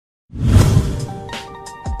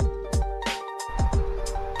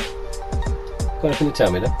Got anything to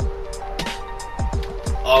tell me then?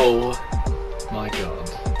 Oh my god.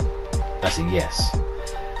 That's a yes.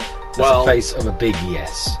 That's Well, the face of a big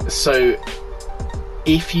yes. so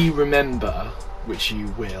if you remember, which you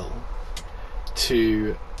will,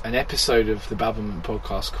 to an episode of the Babblement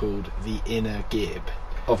podcast called The Inner Gib.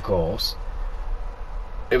 Of course.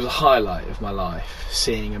 It was a highlight of my life,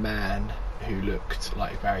 seeing a man who looked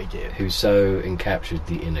like Barry Gibb. Who so encaptured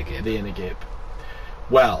the inner Gib. The Inner Gib.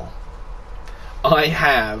 Well, I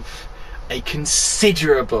have a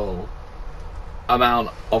considerable amount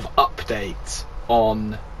of updates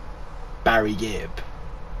on Barry Gibb.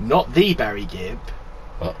 Not the Barry Gibb.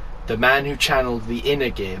 What? The man who channeled the Inner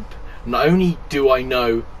Gib. Not only do I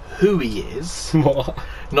know who he is, What?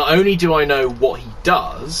 not only do I know what he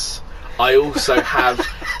does, I also have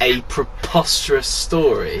a preposterous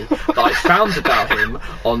story that I found about him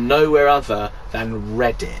on nowhere other than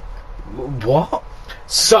Reddit. What?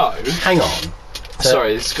 So, Hang on.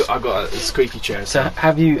 sorry, I've got a squeaky chair. So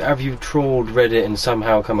have you trawled Reddit and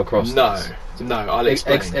somehow come across this? No, I'll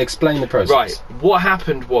explain. Explain the process. Right, what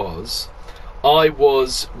happened was, I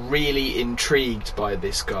was really intrigued by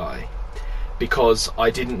this guy because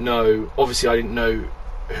I didn't know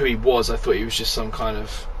who he was. I thought he was just some kind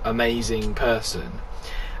of amazing person.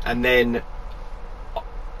 And then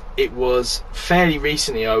it was fairly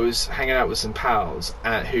recently I was hanging out with some pals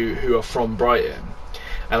who are from Brighton,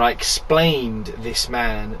 and I explained this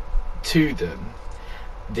man to them,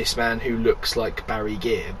 this man who looks like Barry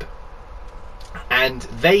Gibb, and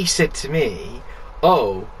they said to me,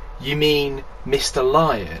 "Oh, you mean Mr.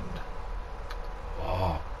 Lion?"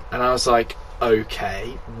 Oh. And I was like,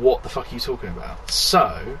 okay, what the fuck are you talking about?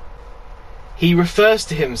 So, he refers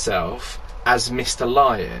to himself as Mr.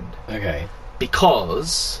 Lion Okay.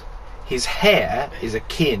 because his hair is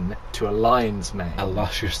akin to a lion's mane. A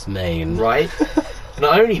luscious mane. Right?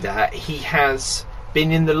 Not only that, he has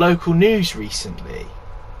been in the local news recently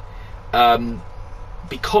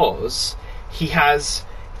because he has...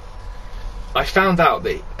 I found out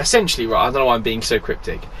that essentially, right, I don't know why I'm being so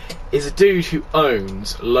cryptic, is a dude who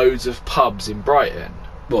owns loads of pubs in Brighton.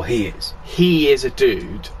 Well, he is. He is a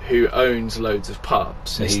dude who owns loads of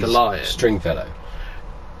pubs, So Mr. he's Lion. Stringfellow.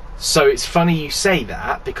 So it's funny you say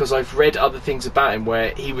that because I've read other things about him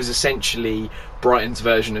where he was essentially Brighton's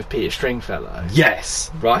version of Peter Stringfellow.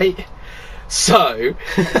 Yes. Right? So,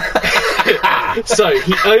 so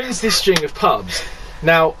he owns this string of pubs.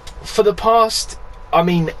 Now, for the past,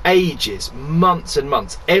 ages, months and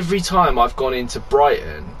months, every time I've gone into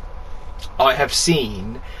Brighton, I have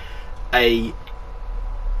seen a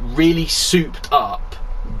really souped up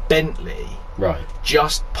Bentley Right.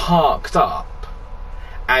 just parked up,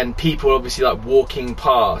 and people obviously like walking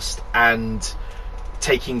past and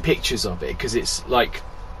taking pictures of it because it's like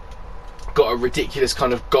got a ridiculous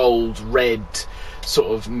kind of gold red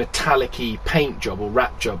sort of metallic-y paint job or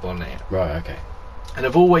wrap job on it. Right, okay. And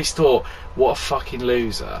I've always thought, what a fucking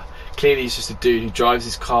loser. Clearly he's just a dude who drives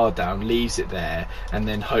his car down, leaves it there, and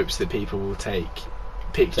then hopes that people will take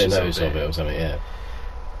Take pictures notice of of it or something, yeah.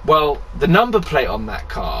 Well, the number plate on that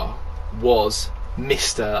car was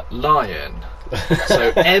Mr. Lion.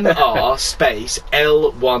 So MR space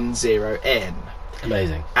L10N.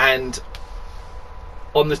 Amazing. And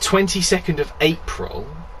on the 22nd of April,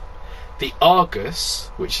 the Argus,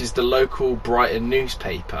 which is the local Brighton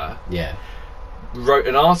newspaper, Yeah. wrote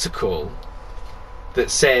an article that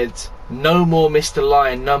said, "No more Mr.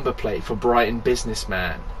 Lion number plate for Brighton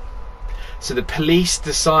businessman." So the police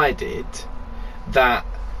decided that,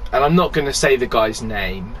 and I'm not going to say the guy's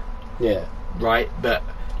name, Yeah. right, but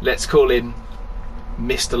let's call him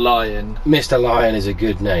Mr. Lion. Mr. Lion is a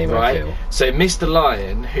good name, I Right? feel. So Mr.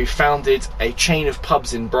 Lion, who founded a chain of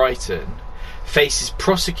pubs in Brighton, faces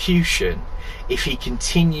prosecution if he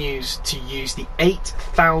continues to use the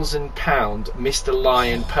 £8,000 Mr.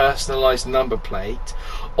 Lion personalised number plate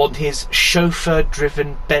on his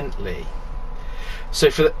chauffeur-driven Bentley. So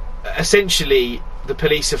essentially, the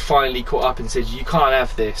police have finally caught up and said, you can't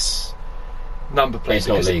have this number plate It's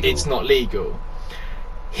not because legal. it's not legal.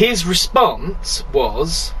 His response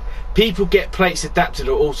was, people get plates adapted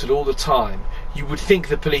or altered all the time. You would think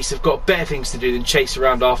the police have got better things to do than chase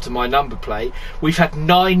around after my number plate. We've had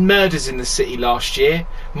 9 murders in the city last year.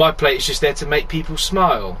 My plate is just there to make people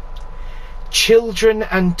smile. Children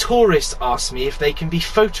and tourists ask me if they can be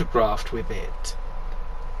photographed with it.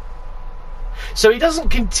 So he doesn't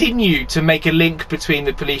continue to make a link between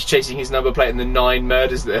the police chasing his number plate and the 9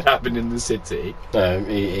 murders that happened in the city. No,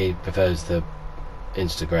 he prefers the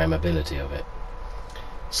Instagrammability of it.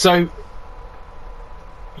 So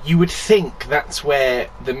you would think that's where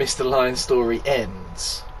the Mr. Lion story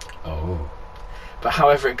ends. Oh. But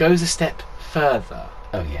however, it goes a step further.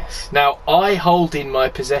 Oh, yes. Now, I hold in my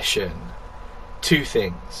possession two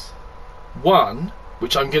things. One,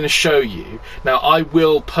 which I'm going to show you. Now, I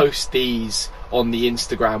will post these on the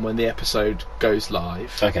Instagram when the episode goes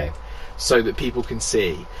live. Okay. So that people can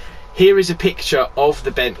see. Here is a picture of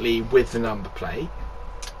the Bentley with the number plate.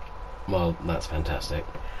 Well, that's fantastic.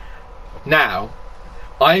 Now,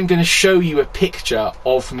 I am going to show you a picture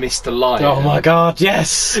of Mr. Lion. Oh my God,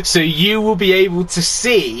 yes! So you will be able to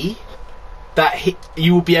see that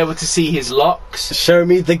you will be able to see his locks. Show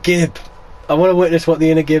me the gib. I want to witness what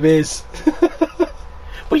the inner gib is.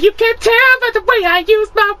 Well, you can tell by the way I use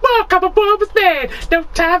my walk. I'm a woman's man. No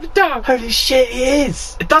time to talk. Holy shit, he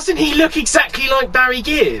is! Doesn't he look exactly like Barry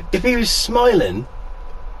Gibb? If he was smiling...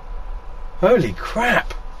 Holy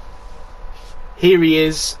crap! Here he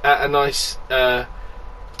is at a nice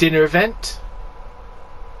dinner event.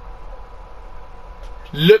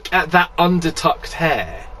 Look at that undertucked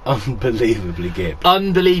hair. Unbelievably gib.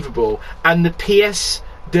 Unbelievable. And the pièce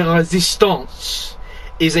de résistance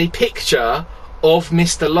is a picture of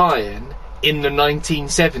Mr. Lion in the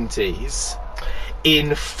 1970s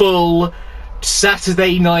in full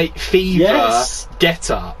Saturday Night Fever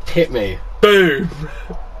get-up. Hit me. Boom.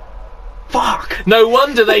 Fuck! No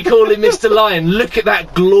wonder they call him Mr. Lion. Look at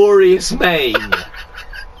that glorious mane.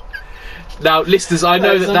 Now, listeners, I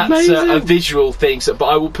know that's a visual thing, but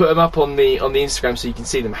I will put them up on the Instagram so you can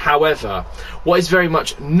see them. However, what is very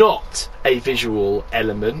much not a visual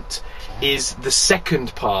element is the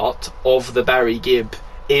second part of the Barry Gibb,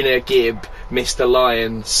 Inner Gibb, Mr.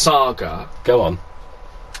 Lion saga. Go on.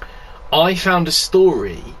 I found a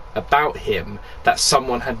story about him that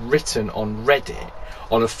someone had written on Reddit,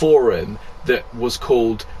 on a forum that was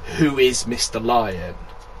called Who is Mr. Lion?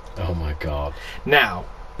 Oh my God. Now,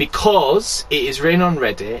 because it is written on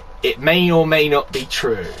Reddit, it may or may not be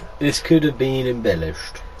true. This could have been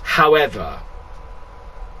embellished. However,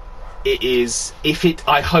 it is,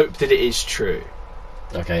 I hope that it is true.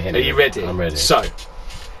 Okay, Are you ready? I'm ready. So,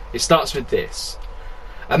 it starts with this.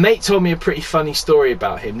 A mate told me a pretty funny story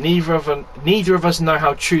about him. Neither of us know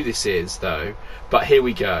how true this is, though, but here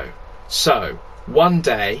we go. So, one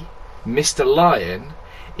day, Mr. Lion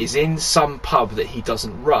is in some pub that he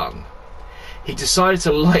doesn't run. He decided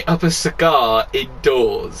to light up a cigar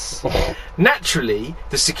indoors. Naturally,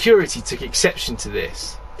 the security took exception to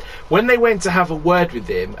this. When they went to have a word with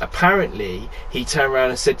him, apparently he turned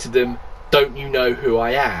around and said to them, "Don't you know who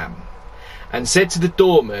I am?" And said to the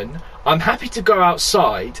doorman, "I'm happy to go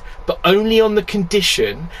outside, but only on the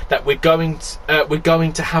condition that we're going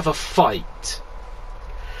to have a fight."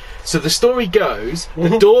 So the story goes,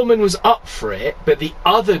 the doorman was up for it, but the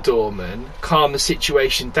other doorman calmed the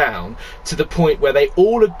situation down to the point where they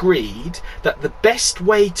all agreed that the best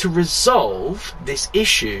way to resolve this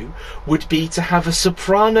issue would be to have a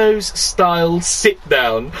Sopranos-style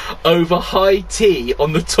sit-down over high tea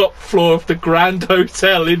on the top floor of the Grand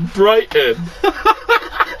Hotel in Brighton.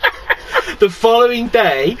 The following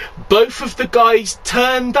day, both of the guys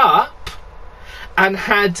turned up and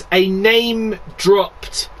had a name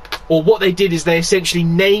dropped. Or what they did is they essentially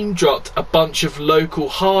name-dropped a bunch of local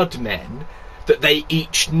hard men that they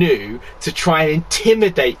each knew to try and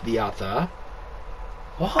intimidate the other.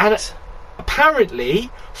 What? And apparently,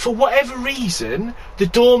 for whatever reason, the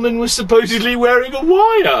doorman was supposedly wearing a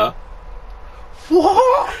wire.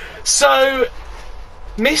 What? So,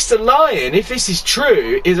 Mr. Lion, if this is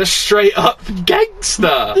true, is a straight-up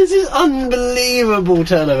gangster. This is unbelievable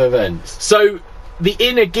turn of events. So, the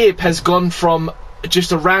Inner Gibb has gone from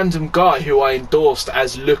just a random guy who I endorsed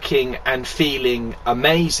as looking and feeling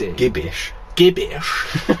amazing, Gibbish,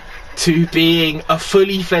 to being a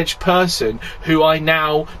fully fledged person who I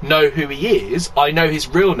now know who he is. I know his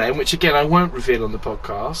real name, which again I won't reveal on the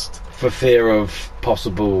podcast for fear of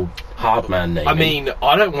possible hardman naming. I mean,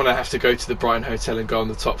 I don't want to have to go to the Brighton Hotel and go on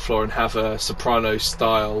the top floor and have a Sopranos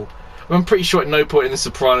style. I'm pretty sure at no point in the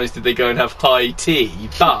Sopranos did they go and have high tea,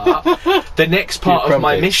 but the next part of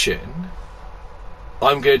my mission,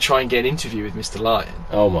 I'm going to try and get an interview with Mr. Lion.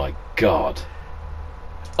 Oh my God.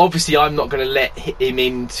 Obviously, I'm not going to let him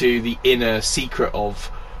into the inner secret of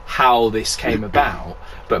how this came about,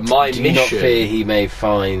 but my mission... Do you not fear he may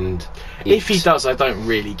find... If he does, I don't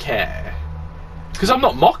really care. Because I'm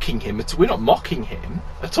not mocking him. We're not mocking him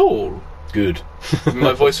at all. Good.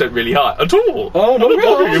 My voice went really high. At all. Oh, not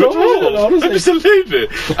really. At all. Honestly. Absolutely.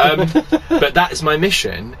 But that is my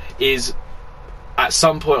mission, is... At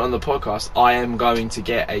some point on the podcast, I am going to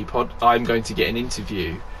get an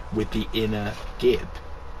interview with the Inner Gibb.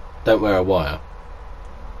 Don't wear a wire.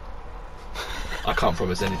 I can't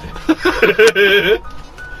promise anything.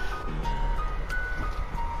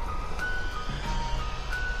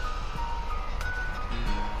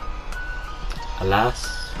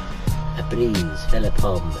 Alas, a breeze fell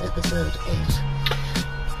upon episode 8.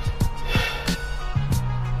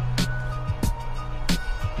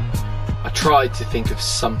 I tried to think of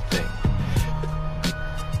something,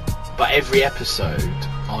 but every episode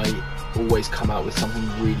I always come out with something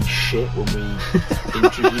really shit when we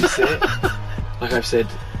introduce it. Like I've said,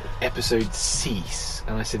 episode cease,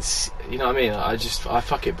 and I said, you know what I mean? I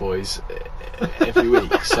fuck it, boys, every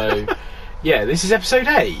week. So yeah, this is episode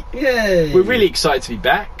 8. Yay! We're really excited to be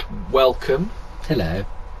back. Welcome. Hello.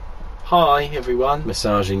 Hi everyone.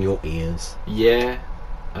 Massaging your ears. Yeah.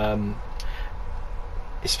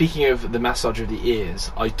 Speaking of the massage of the ears,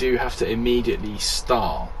 I do have to immediately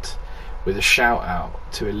start with a shout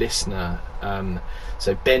out to a listener.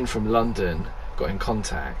 So Ben from London got in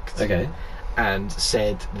contact. Okay. And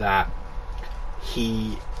said that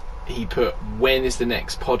he put, when is the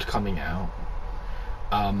next pod coming out?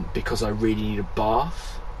 Because I really need a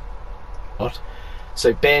bath. What?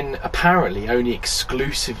 So Ben apparently only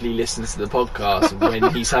exclusively listens to the podcast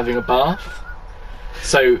when he's having a bath.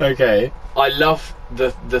 So Okay. I love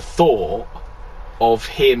the thought of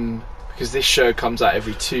him, because this show comes out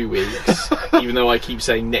every 2 weeks. Even though I keep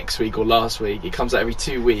saying next week or last week, it comes out every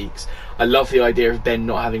 2 weeks. I love the idea of Ben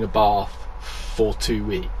not having a bath for 2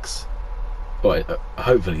 weeks. Well,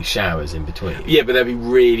 hopefully showers in between. Yeah, but that'd be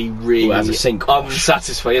really, really Well, as a sink wash.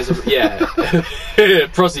 unsatisfying. Yeah,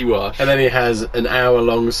 prosy wash. And then he has an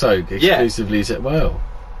hour-long soak exclusively. Yeah. Well,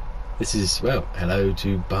 this is, hello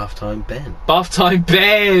to Bath Time Ben. Bath Time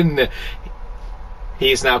Ben!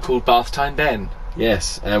 He is now called Bath Time Ben.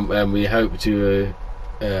 Yes, and we hope to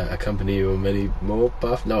accompany you on many more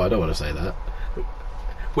bath... No, I don't want to say that.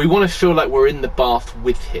 We want to feel like we're in the bath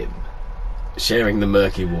with him. Sharing the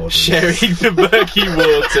murky waters. Sharing the murky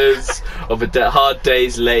waters of a hard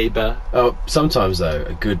day's labour. Oh, sometimes, though,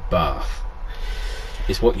 a good bath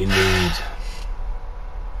is what you need.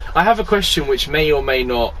 I have a question which may or may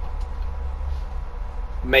not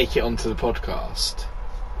make it onto the podcast,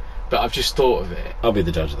 but I've just thought of it. I'll be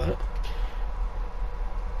the judge of that.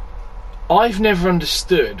 I've never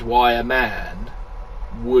understood why a man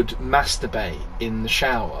would masturbate in the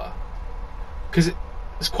shower, because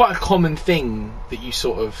it's quite a common thing that you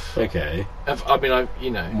sort of... Okay.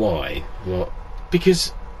 Why? What?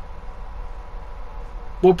 Because,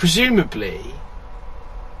 well, presumably,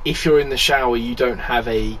 if you're in the shower, you don't have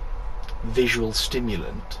a visual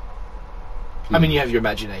stimulant. I mean, you have your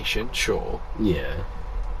imagination, sure. Yeah.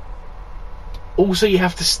 Also, you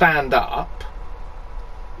have to stand up.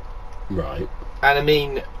 Right. And I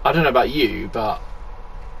mean, I don't know about you, but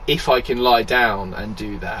if I can lie down and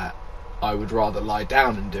do that, I would rather lie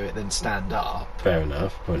down and do it than stand up. Fair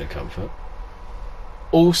enough. Point of comfort.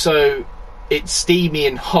 Also, it's steamy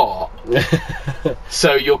and hot,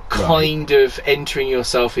 so you're kind of entering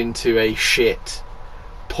yourself into a shit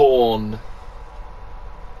porn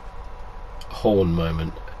horn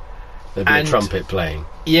moment. There'd be a trumpet playing.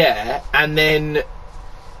 Yeah, and then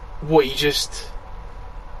what, you just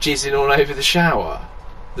jizzing all over the shower?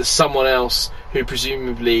 There's someone else who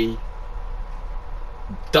presumably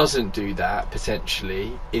doesn't do that,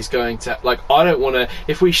 potentially, is going to... Like, I don't want to...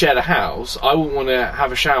 If we shared a house, I wouldn't want to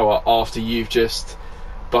have a shower after you've just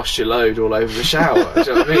bust your load all over the shower. Do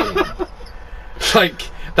you know what I mean? Like,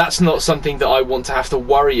 that's not something that I want to have to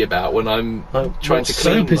worry about when I'm trying to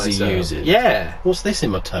clean myself. What soap is he using? Yeah. What's this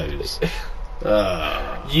in my toes?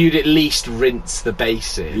 You'd at least rinse the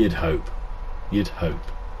basin. You'd hope.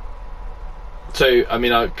 So, I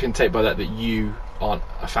mean, I can take by that you aren't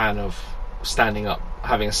a fan of standing up,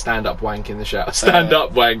 having a stand-up wank in the shower.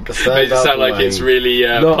 Stand-up wank makes it sound like it's really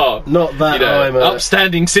not that I'm a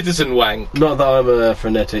upstanding citizen wank. Not that I'm a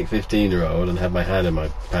frenetic 15-year-old and have my hand in my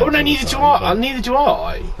pants. Oh no, neither do I. Neither do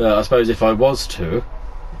I. I suppose if I was to,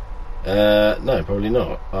 no, probably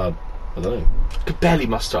not. I don't know. Could barely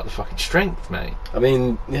muster up the fucking strength, mate. I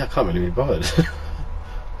mean, yeah, I can't really be bothered.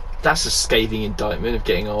 That's a scathing indictment of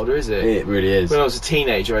getting older, is it? It really is. When I was a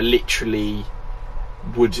teenager, I literally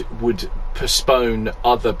would postpone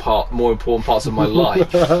more important parts of my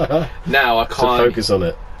life. Now I can't. To focus on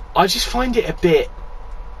it. I just find it a bit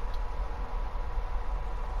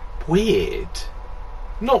weird.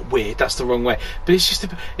 Not weird, that's the wrong way. But it's just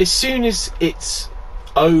as soon as it's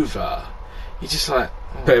over, you're just like,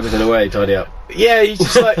 put everything away, tidy up. Yeah, he's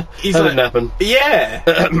just like... He's that like, didn't happen. Yeah.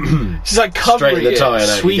 Just like covering the tie it,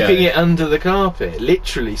 and sweeping it under the carpet.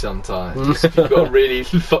 Literally sometimes. If you've got a really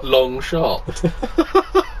long shot.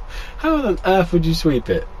 How on earth would you sweep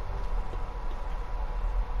it?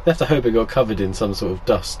 You have to hope it got covered in some sort of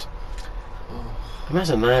dust.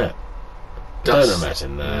 Imagine that. Don't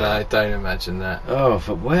imagine that. No, don't imagine that. Oh,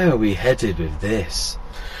 but where are we headed with this?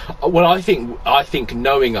 Well, I think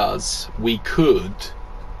knowing us, we could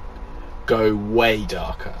go way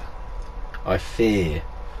darker. I fear.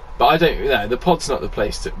 But I don't. No, the pod's not the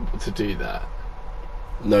place to do that.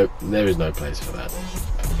 No, there is no place for that.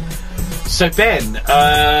 So Ben,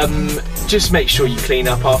 just make sure you clean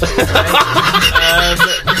up afterwards.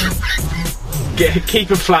 Keep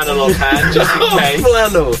a flannel on hand just in case.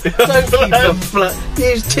 Flannel. Don't keep a flannel.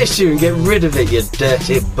 Use tissue and get rid of it, you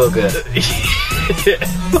dirty bugger.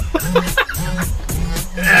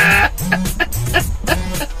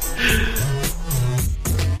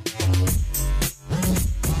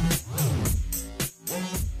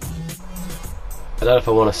 I don't know if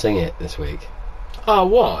I want to sing it this week. Oh,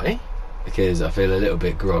 why? Because I feel a little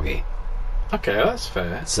bit groggy. Okay, that's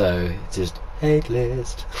fair. So, just hate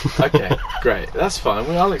list. Okay, great. That's fine.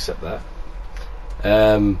 Well, I'll accept that.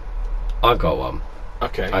 I've got one.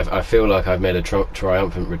 Okay. I feel like I've made a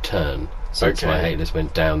triumphant return since my Okay. hate list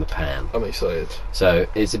went down the pan. I'm excited. So,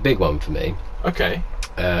 it's a big one for me. Okay.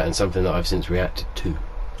 And something that I've since reacted to.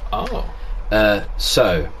 Oh.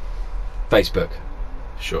 So, Facebook.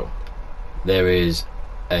 Sure. There is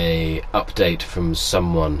a update from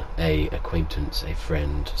someone, a acquaintance, a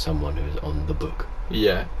friend, someone who is on the book.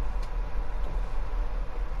 Yeah.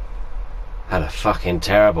 Had a fucking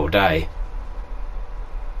terrible day.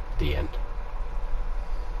 The end.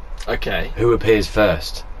 Okay. Who appears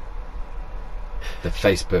first? The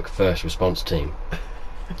Facebook first response team.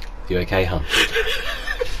 You okay, hun?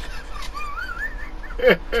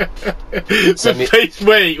 Wait. Send me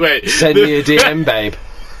a DM, babe.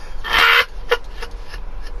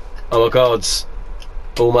 Oh my gods.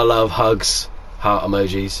 All my love, hugs, heart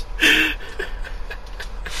emojis.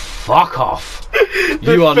 Fuck off.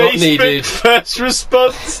 You are not needed. First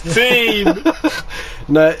response team.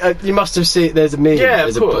 No, you must have seen. There's a meme. Yeah,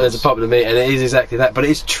 there's of course. there's a popular meme, and it is exactly that. But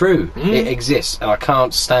it's true. It exists, and I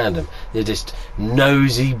can't stand them. They're just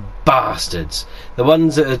nosy bastards. The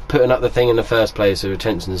ones that are putting up the thing in the first place are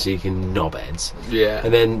attention-seeking knobheads. Yeah.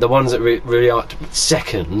 And then the ones that really are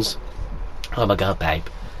seconds. Oh my god, babe.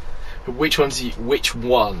 Which one?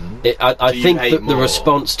 I you think hate that the more?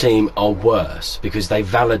 response team are worse because they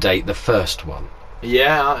validate the first one.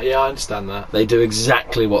 Yeah, I understand that. They do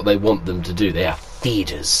exactly what they want them to do. They are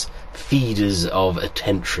feeders of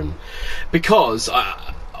attention. Because,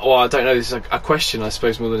 I don't know, this is a question, I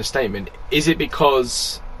suppose, more than a statement. Is it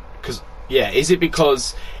because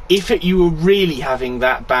if you were really having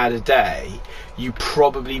that bad a day, you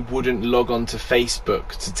probably wouldn't log on to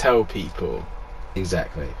Facebook to tell people?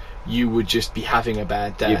 Exactly. You would just be having a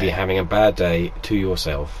bad day. You'd be having a bad day to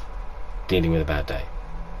yourself, dealing with a bad day.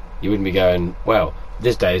 You wouldn't be going, well,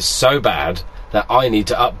 this day is so bad that I need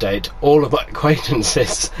to update all of my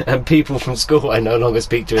acquaintances and people from school I no longer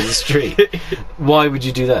speak to in the street. Why would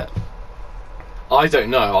you do that? I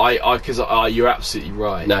don't know. Because you're absolutely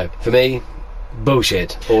right. No, for me,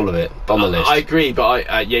 bullshit. All of it on the list. I agree,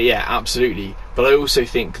 but yeah, absolutely. But I also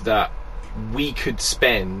think that we could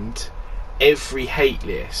spend every hate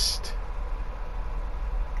list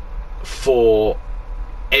for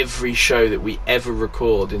every show that we ever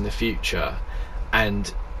record in the future,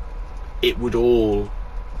 and it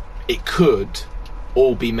could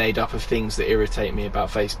all be made up of things that irritate me about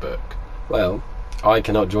Facebook. Well, I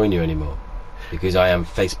cannot join you anymore because I am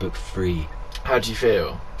Facebook free. How do you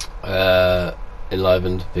feel?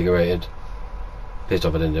 Enlivened, invigorated. Pissed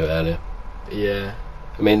off I didn't do it earlier. Yeah.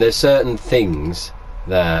 I mean, there's certain things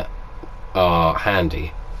that are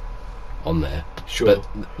handy on there, Sure. but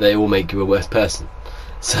they all make you a worse person.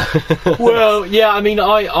 So Well, yeah, I mean,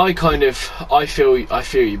 I feel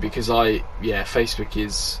you because Facebook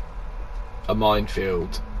is a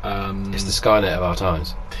minefield. it's the Skynet of our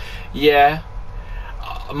times. Yeah.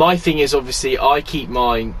 My thing is, obviously, I keep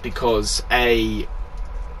mine because as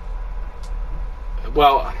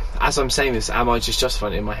I'm saying this, am I just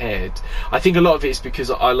justifying it in my head? I think a lot of it is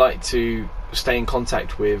because I like to stay in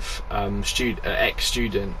contact with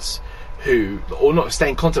ex-students or not stay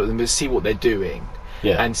in contact with them, but see what they're doing.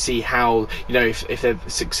 Yeah. And see how, if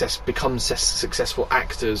they've become successful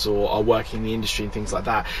actors or are working in the industry and things like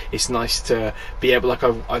that. It's nice to be able, like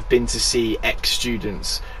I've been to see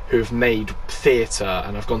ex-students who have made theatre,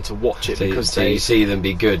 and I've gone to watch it because you see them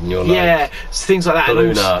be good, and you're like, things like that.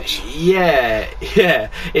 Balloon arch. Yeah.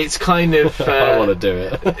 It's kind of. I want to do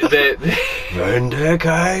it.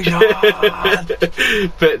 Vindication.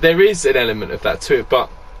 But there is an element of that to it. But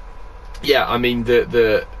yeah, I mean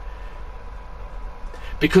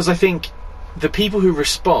because I think the people who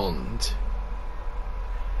respond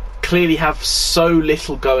clearly have so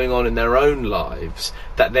little going on in their own lives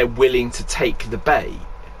that they're willing to take the bait.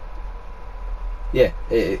 Yeah,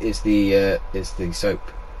 it's the soap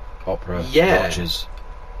opera Yeah. watchers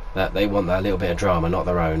that they want that little bit of drama, not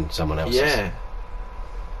their own, someone else's. Yeah.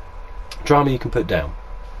 Drama you can put down.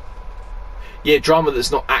 Yeah, drama that's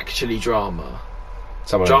not actually drama.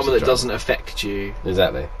 Someone Drama else's that doesn't affect you.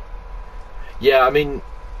 Exactly. Yeah, I mean...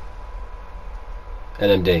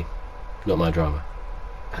 NMD. Not my drama.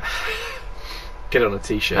 Get on a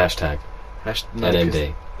t-shirt. Hashtag. No, 'cause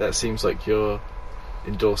NMD. that seems like you're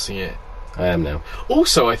endorsing it. I am now.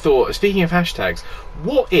 Also, I thought, speaking of hashtags,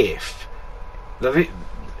 what if...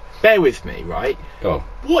 Bear with me, right? Go on.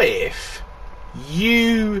 What if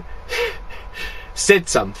you said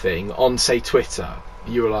something on, say, Twitter?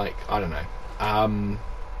 You were like, I don't know.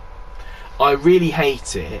 I really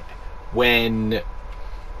hate it when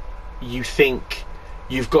you think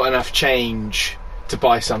you've got enough change to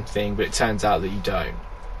buy something, but it turns out that you don't.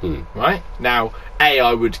 Right? Now,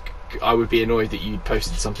 I would be annoyed that you'd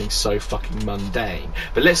posted something so fucking mundane.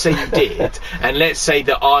 But let's say you did, and let's say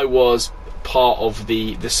that I was part of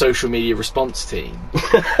the social media response team.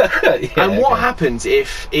 And what happens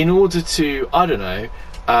if, in order to, I don't know,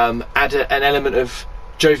 add an element of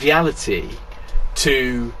joviality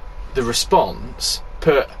to the response,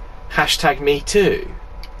 put hashtag me too?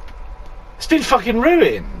 It's been fucking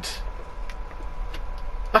ruined.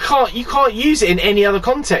 You can't use it in any other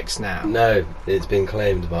context now. No, it's been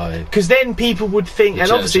claimed by... Because then people would think, and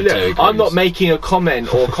obviously, look, I'm not making a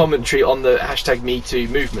comment or commentary on the hashtag MeToo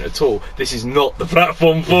movement at all. This is not the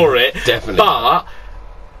platform for it. Definitely. But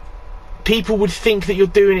people would think that you're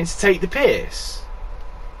doing it to take the piss.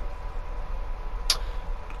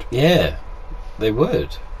 Yeah, they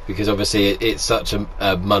would. Because obviously it's such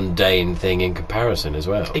a mundane thing in comparison as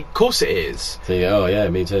well. Of course it is. So you go, oh yeah,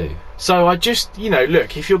 me too. So I just,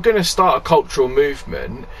 look, if you're going to start a cultural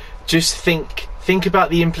movement, just think about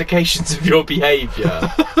the implications of your behaviour.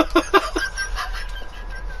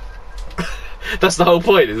 That's the whole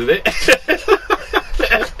point, isn't it?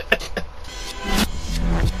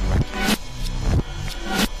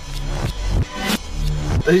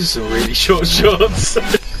 Those are some really short shorts.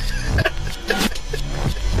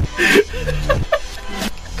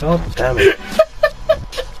 God damn it.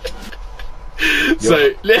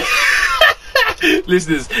 So,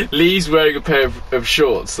 listeners, Lee's wearing a pair of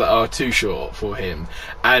shorts that are too short for him,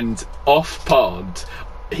 and off pod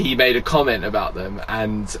he made a comment about them,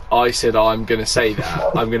 and I said, I'm going to say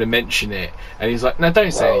that, I'm going to mention it, and he's like, no,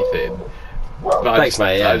 don't say anything. But Thanks,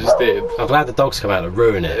 mate. Yeah. I just did. I'm glad the dogs come out to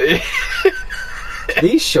ruin it.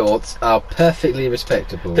 These shorts are perfectly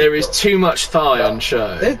respectable. There is too much thigh on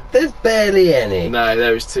show. There's barely any. No,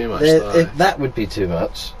 there is too much thigh. That would be too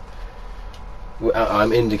much.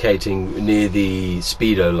 I'm indicating near the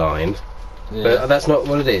Speedo line, but that's not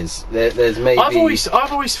what it is. There's maybe I've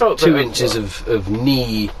always felt 2 that inches of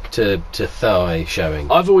knee to thigh showing.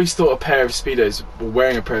 I've always thought wearing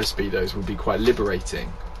a pair of Speedos would be quite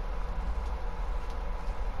liberating.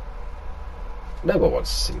 No one wants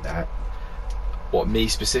to see that. What, me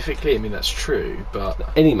specifically? I mean, that's true,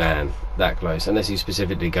 but... Any man that close, unless you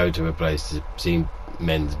specifically go to a place to see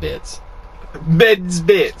men's bits. Men's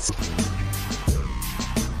bits!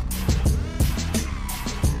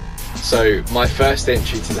 So, my first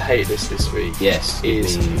entry to the hate list this week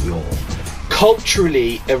is your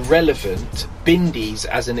culturally irrelevant bindies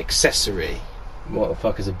as an accessory. What the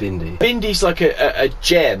fuck is a bindi? Bindi's like a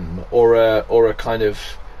gem or a kind of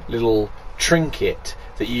little trinket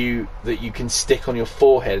that you can stick on your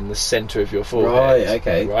forehead in the centre of your forehead. Right,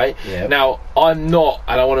 okay. Right? Yep. Now, I'm not,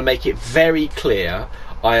 and I want to make it very clear,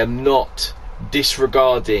 I am not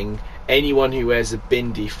disregarding anyone who wears a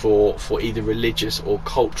bindi for either religious or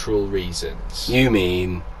cultural reasons. You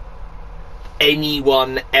mean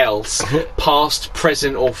anyone else, past,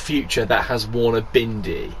 present or future, that has worn a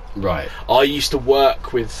bindi. Right. I used to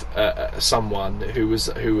work with someone who was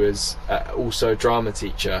also a drama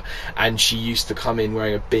teacher, and she used to come in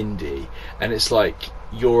wearing a bindi, and it's like,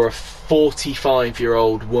 you're a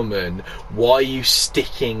 45-year-old woman, why are you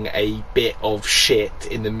sticking a bit of shit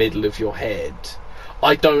in the middle of your head?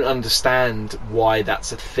 I don't understand why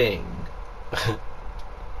that's a thing.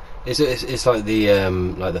 It's like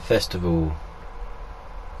the festival.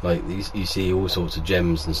 Like you see all sorts of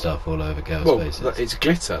gems and stuff all over girls' faces. It's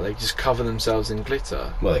glitter. They just cover themselves in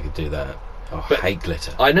glitter. Well, they could do that. Oh, I hate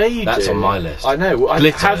glitter. I know you do. That's on my list. I know.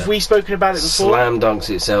 Glitter have we spoken about it before? Slam dunks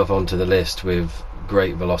itself onto the list with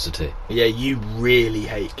great velocity. Yeah, you really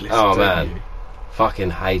hate glitter. Oh don't man, you? fucking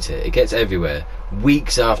hate it. It gets everywhere.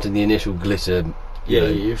 Weeks after the initial glitter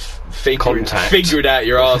you've contact. figured out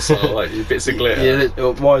your arsehole, like your bits of glitter.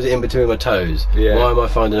 Yeah, why is it in between my toes? Yeah. Why am I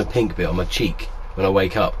finding a pink bit on my cheek when I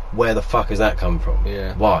wake up? Where the fuck has that come from?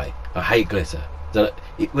 Yeah. Why? I hate glitter.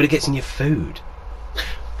 When it gets in your food.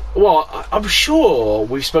 Well, I'm sure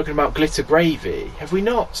we've spoken about glitter gravy. Have we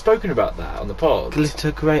not spoken about that on the pod?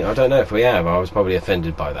 Glitter gravy? I don't know if we have. I was probably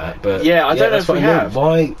offended by that. But Yeah, I don't know that's if what we I mean. have.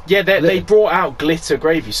 Why? Yeah, they glitter? brought out glitter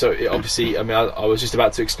gravy, so obviously, I mean, I was just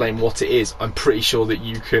about to explain what it is. I'm pretty sure that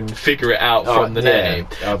you can figure it out from the name.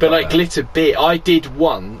 I've But got like that. glitter beer, I did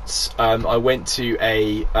once. I went to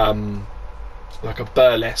a like a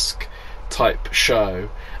burlesque type show,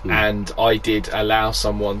 and I did allow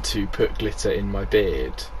someone to put glitter in my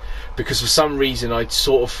beard because for some reason I'd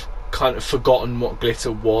sort of kind of forgotten what glitter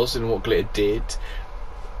was and what glitter did.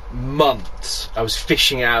 Months. I was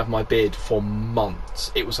fishing out of my beard for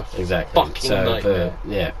months. It was a Exactly. fucking So, nightmare.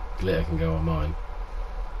 glitter can go on mine.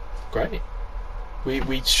 Great. We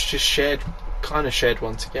just kind of shared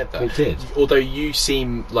one together. We did. Although you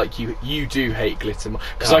seem like you do hate glitter,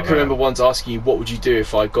 because Oh, I can right. remember once asking you, what would you do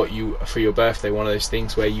if I got you for your birthday one of those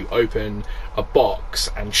things where you open a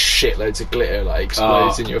box and shitloads of glitter like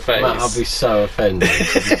explodes in your face? Man, I'd be so offended.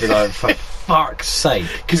 I'd be like, for fuck's sake.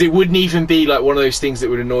 Because it wouldn't even be like one of those things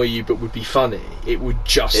that would annoy you but would be funny. It would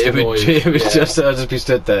just annoy you. It would Yeah. just, I'd just be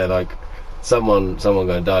stood there like, someone going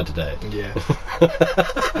to die today. Yeah.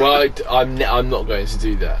 Well, I'm not going to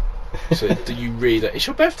do that. So do you really? It's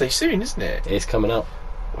your birthday soon, isn't it? It's coming up.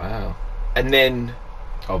 Wow. And then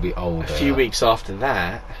I'll be older. a few weeks after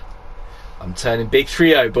that, I'm turning big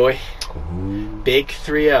 3-0, boy. Ooh. Big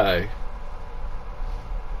 3-0.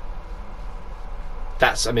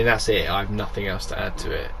 That's it. I have nothing else to add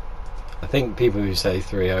to it. I think people who say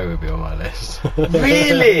 3-0 would be on my list.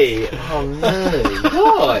 Really? Oh no.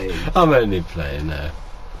 Why? I'm only playing now.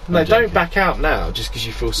 No, I'm don't joking. back out now just because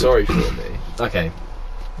you feel sorry for me. Okay.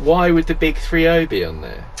 Why would the big 3-0 be on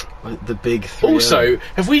there? The big 3-0. Also,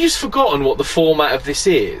 have we just forgotten what the format of this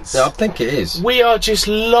is? No, I think it is. We are just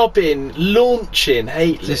launching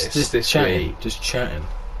hate lists Just this chatting. week. Just chatting.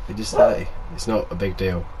 It is 30. It's not a big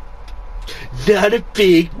deal. Not a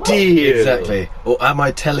big deal. Exactly. Or am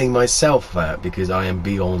I telling myself that because I am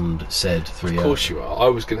beyond said 3-0? Of course you are. I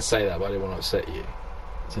was going to say that, but I didn't want to upset you.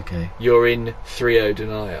 It's okay. You're in 3-0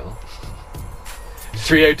 denial.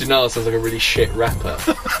 3-0 denial sounds like a really shit rapper.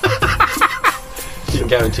 You can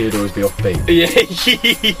guarantee it'd always be offbeat. Yeah.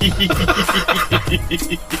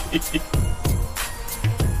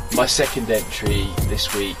 My second entry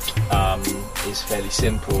this week is fairly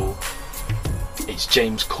simple. It's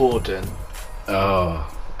James Corden. Oh,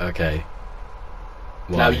 okay.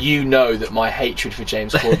 Why? Now you know that my hatred for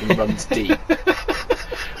James Corden runs deep.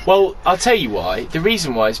 Well, I'll tell you why. The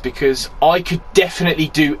reason why is because I could definitely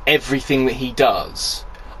do everything that he does.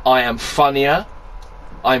 I am funnier,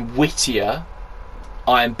 I'm wittier,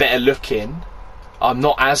 I am better looking, I'm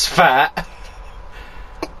not as fat.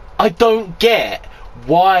 I don't get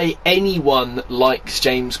why anyone likes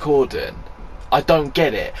James Corden. I don't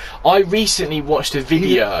get it. I recently watched a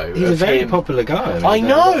video He's of a very him. popular guy. I mean,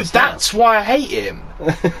 know, that's that's why I hate him.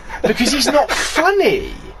 Because he's not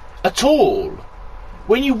funny at all.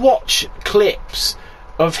 When you watch clips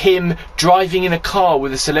of him driving in a car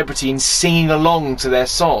with a celebrity and singing along to their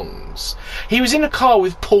songs, he was in a car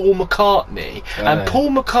with Paul McCartney, and Paul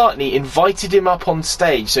McCartney invited him up on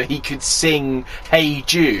stage so he could sing Hey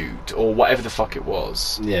Jude, or whatever the fuck it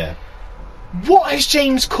was. Yeah. What has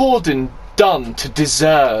James Corden done to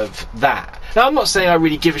deserve that? Now, I'm not saying I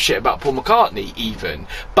really give a shit about Paul McCartney even,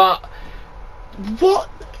 but what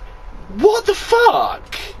the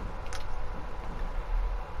fuck?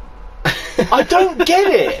 I don't get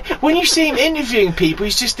it. When you see him interviewing people,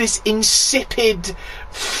 he's just this insipid,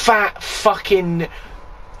 fat fucking...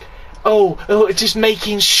 just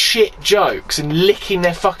making shit jokes and licking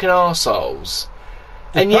their fucking arseholes.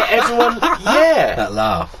 And yet everyone... Yeah. That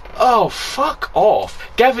laugh. Oh, fuck off.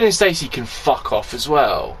 Gavin and Stacey can fuck off as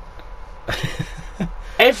well.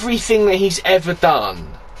 Everything that he's ever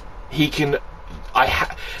done, he can...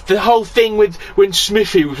 the whole thing with when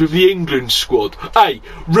Smithy was with the England squad. Hey,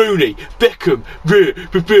 Rooney, Beckham,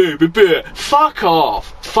 fuck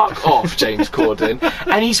off, James Corden.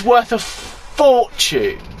 And he's worth a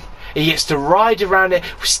fortune. He gets to ride around it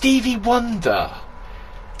with Stevie Wonder.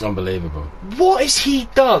 Unbelievable. What has he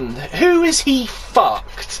done? Who has he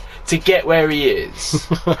fucked to get where he is?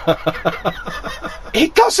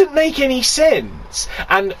 It doesn't make any sense.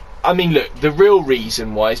 And I mean, look, the real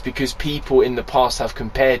reason why is because people in the past have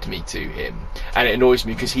compared me to him, and it annoys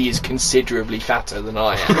me because he is considerably fatter than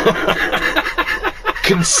I am.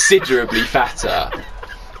 Considerably fatter.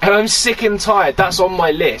 And I'm sick and tired. That's on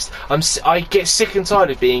my list. I get sick and tired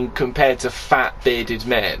of being compared to fat, bearded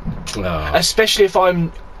men. Oh. Especially if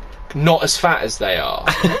I'm not as fat as they are.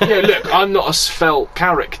 You know, look, I'm not a svelte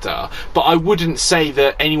character, but I wouldn't say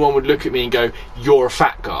that anyone would look at me and go, "You're a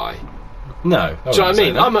fat guy." No. Do you know what I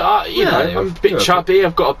mean? I'm a bit chubby.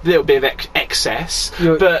 I've got a little bit of excess.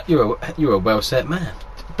 But you're a well-set man.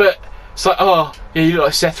 But it's like, oh, yeah, you look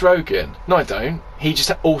like Seth Rogen. No, I don't. He just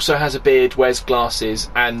also has a beard, wears glasses,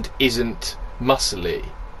 and isn't muscly.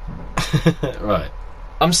 Right.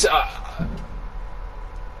 Well,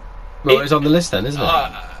 it's on the list then, isn't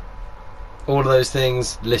it? All of those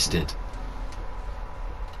things listed.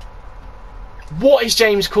 What is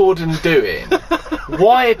James Corden doing?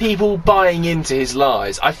 Why are people buying into his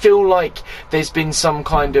lies? I feel like there's been some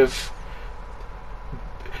kind of...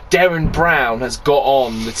 Darren Brown has got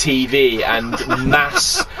on the TV and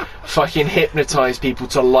mass fucking hypnotised people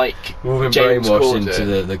to like James Corden.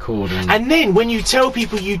 Into the Corden. And then when you tell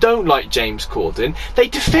people you don't like James Corden, they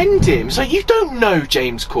defend him. It's like, you don't know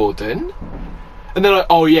James Corden. And they're like,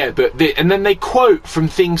 oh yeah, but... And then they quote from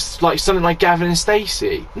things like something like Gavin and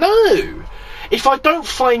Stacey. No! If I don't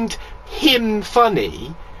find him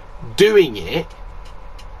funny doing it,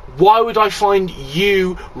 why would I find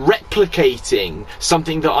you replicating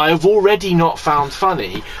something that I have already not found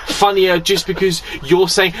funnier just because you're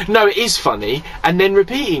saying, no, it is funny, and then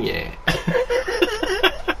repeating it?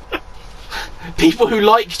 People who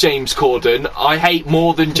like James Corden, I hate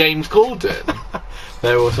more than James Corden.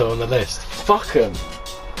 They're also on the list. Fuck them.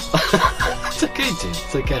 It's okay, dude.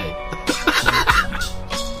 It's okay.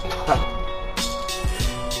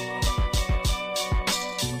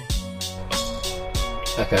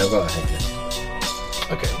 Okay, I've got a hate list.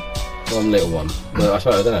 Okay. One little one. Well, I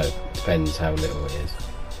suppose, I don't know. Depends how little it is.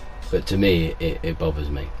 But to me, it bothers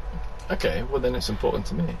me. Okay, well then it's important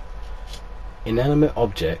to me. Inanimate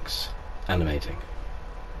objects animating.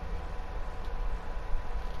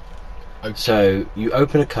 Okay. So, you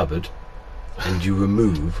open a cupboard and you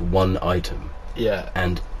remove one item. Yeah.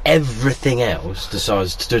 And everything else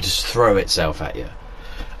decides to just throw itself at you.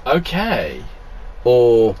 Okay.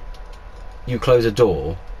 Or you close a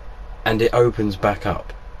door and it opens back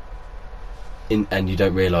up and you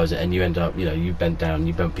don't realise it, and you end up, you bent down,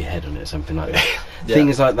 you bump your head on it, something like that. Yeah.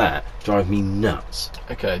 Things like that drive me nuts.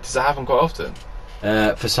 Okay, does that happen quite often?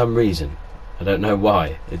 For some reason. I don't know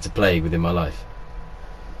why. It's a plague within my life.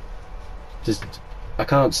 Just, I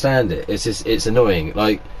can't stand it. It's annoying.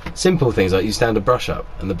 Like, simple things, like you stand a brush up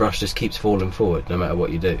and the brush just keeps falling forward no matter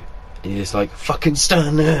what you do. And you're just like, fucking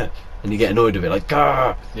stand there! And you get annoyed with it, like,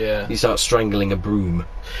 Gah! Yeah. You start strangling a broom.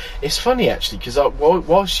 It's funny, actually, because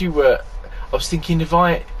whilst you were... I was thinking, have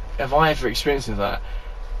I ever experienced that?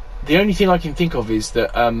 The only thing I can think of is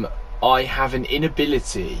that I have an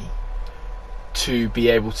inability to be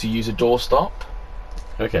able to use a doorstop.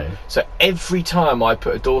 Okay. So every time I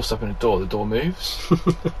put a doorstop in a door, the door moves.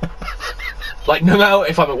 Like, no matter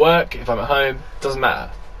if I'm at work, if I'm at home, doesn't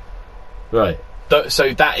matter. Right.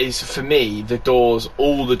 So that is, for me,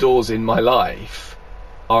 all the doors in my life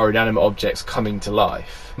are inanimate objects coming to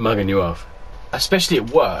life. Mugging you off. Especially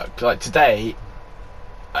at work. Like today,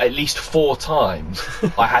 at least 4 times,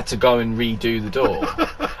 I had to go and redo the door.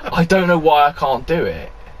 I don't know why I can't do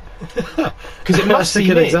it. Because it must be me. That's a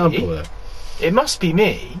good example there. It must be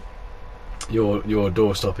me. Your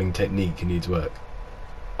door stopping technique needs work.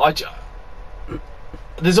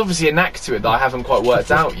 There's obviously a knack to it that I haven't quite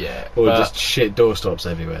worked out yet. Or just shit door stops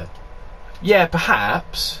everywhere. Yeah,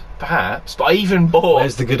 perhaps. But I even bought...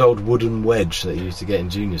 Where's the good old wooden wedge that you used to get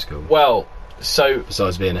in junior school? Well, so...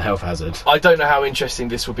 Besides being a health hazard. I don't know how interesting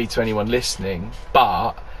this will be to anyone listening,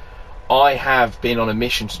 but I have been on a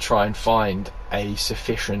mission to try and find a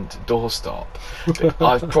sufficient doorstop.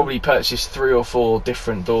 I've probably purchased 3 or 4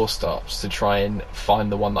 different doorstops to try and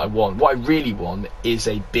find the one that I want. What I really want is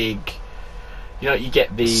a big... you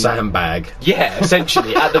get the... sandbag. Yeah,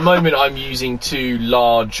 essentially. At the moment, I'm using 2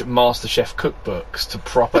 large MasterChef cookbooks to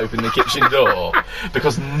prop open the kitchen door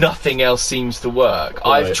because nothing else seems to work.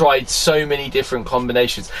 Right. I've tried so many different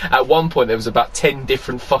combinations. At one point, there was about 10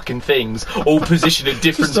 different fucking things, all positioned at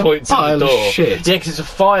different points in the door. Shit. Yeah, because it's a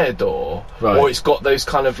fire door, right. Or it's got those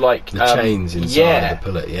kind of like the chains inside the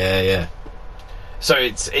pulley. Yeah. So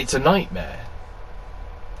it's a nightmare.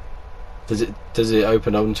 Does it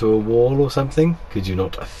open onto a wall or something? Could you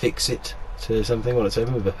not affix it to something while it's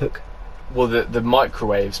open with a hook? Well, the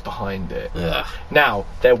microwave's behind it. Ugh. Now,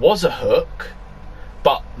 there was a hook,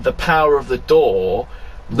 but the power of the door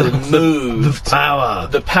removed...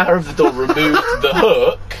 The power of the door removed the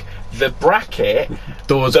hook, the bracket,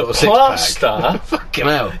 Door's the got a plaster... Fucking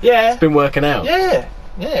hell. Yeah. It's been working out. Yeah.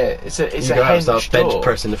 Yeah, it's a You go out and start hench bench door.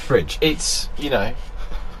 pressing the fridge. It's,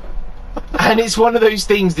 and it's one of those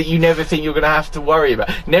things that you never think you're going to have to worry about.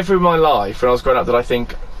 Never in my life, when I was growing up, did I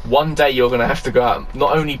think one day you're going to have to go out and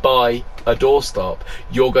not only buy a doorstop,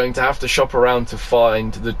 you're going to have to shop around to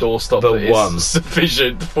find the doorstop that is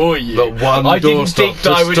sufficient for you. But one I didn't doorstop think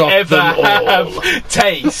that I to would stop ever them all. have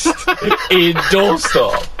taste in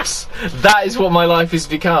doorstops. That is what my life has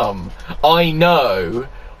become. I know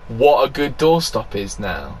what a good doorstop is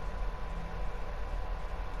now.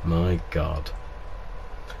 My God.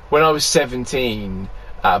 When I was 17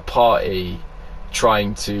 at a party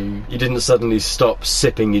trying to... You didn't suddenly stop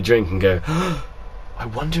sipping your drink and go, I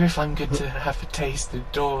wonder if I'm going to have a taste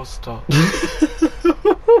of doorstop.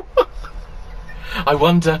 I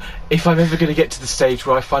wonder if I'm ever going to get to the stage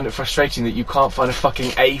where I find it frustrating that you can't find a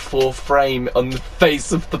fucking A4 frame on the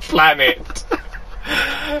face of the planet.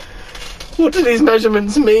 what do these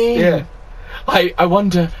measurements mean? Yeah. I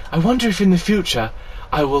wonder if in the future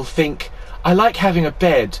I will think, I like having a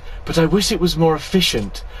bed, but I wish it was more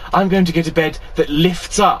efficient. I'm going to get a bed that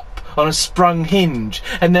lifts up on a sprung hinge,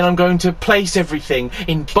 and then I'm going to place everything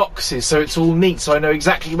in boxes so it's all neat, so I know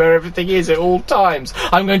exactly where everything is at all times.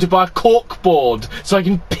 I'm going to buy a cork board so I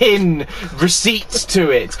can pin receipts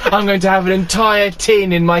to it. I'm going to have an entire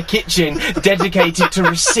tin in my kitchen dedicated to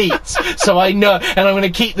receipts, so I know, and I'm going to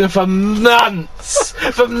keep them for months.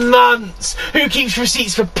 For months. Who keeps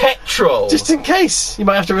receipts for petrol? Just in case. You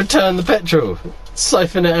might have to return the petrol.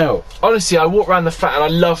 Siphon it out. Honestly, I walk around the flat and I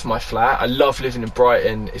love my flat. I love living in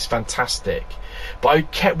Brighton. It's fantastic. But I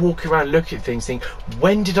kept walking around looking at things thinking,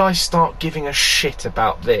 when did I start giving a shit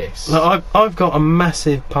about this? Look, I've got a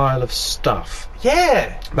massive pile of stuff.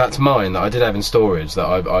 Yeah. That's mine that I did have in storage that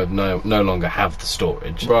I've no longer have the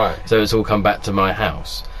storage. Right. So it's all come back to my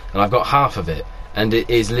house. And I've got half of it. And it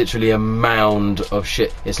is literally a mound of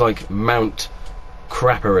shit. It's like Mount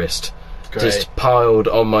Crapperist. Great. Just piled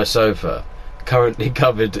on my sofa. Currently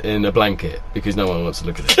covered in a blanket because no one wants to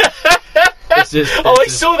look at it. I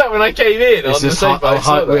saw that when I came in on the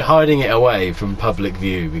sofa. We're hiding it away from public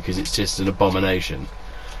view because it's just an abomination.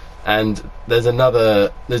 And there's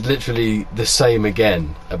literally the same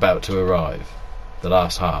again about to arrive, the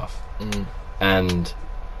last half. And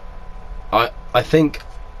I think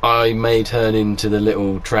I may turn into the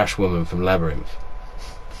little trash woman from Labyrinth.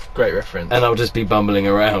 Great reference. And I'll just be bumbling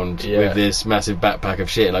around with this massive backpack of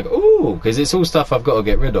shit, like, ooh, because it's all stuff I've got to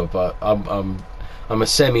get rid of. But I'm a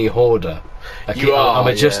semi-hoarder. I'm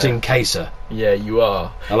a just-in-caser. Yeah, you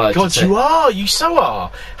are. I like God, to you are. You so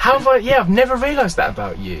are. How have I? Yeah, I've never realised that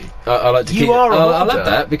about you. I like to. You are a hoarder. I love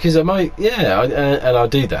that because I might. Yeah, and I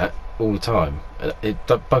do that all the time. It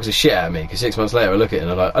bugs the shit out of me because 6 months later I look at it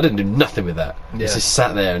and I'm like, I didn't do nothing with that. Yeah. It's just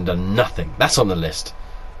sat there and done nothing. That's on the list.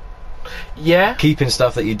 Yeah. Keeping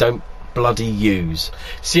stuff that you don't bloody use.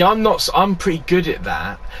 See, I'm pretty good at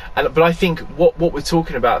that, but I think what we're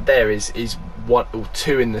talking about there is one or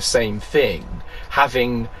two in the same thing.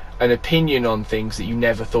 Having an opinion on things that you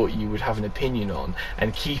never thought you would have an opinion on,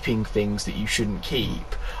 and keeping things that you shouldn't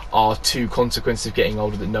keep, are two consequences of getting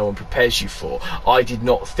older that no one prepares you for. I did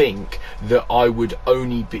not think that I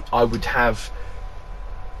would have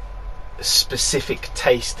specific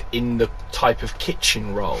taste in the type of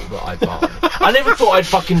kitchen roll that I buy. I never thought I'd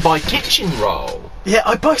fucking buy kitchen roll. Yeah,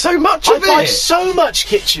 I buy so much of it. I buy so much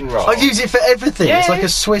kitchen roll. I use it for everything. Yeah. It's like a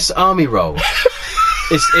Swiss Army roll.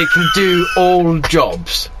 It can do all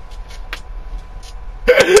jobs.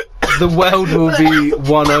 The world will be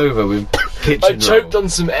won over with kitchen I roll. choked on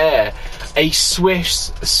some air. A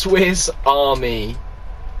Swiss Army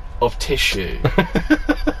of tissue.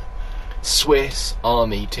 Swiss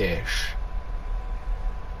Army tish.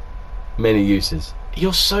 Many uses.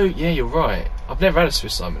 You're right. I've never had a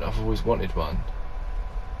Swiss Army. I've always wanted one.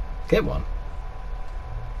 Get one.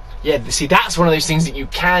 Yeah, see, that's one of those things that you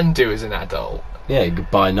can do as an adult. Yeah, you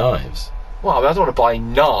could buy knives. Well, I don't want to buy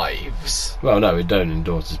knives. Well, no, we don't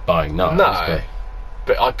endorse just buying knives. No,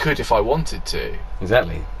 but I could if I wanted to.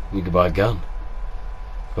 Exactly. You could buy a gun.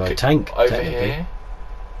 Buy a tank. Over technically. here?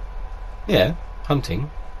 Yeah,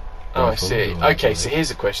 hunting. Oh, I Rifle, see. or Okay, so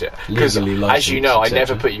here's a question. Because, Legally as you know, I licensed,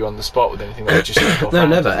 never etc. put you on the spot with anything that I just think of No,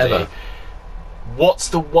 never, randomly. ever. What's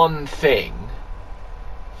the one thing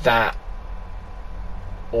that,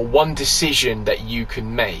 or one decision that you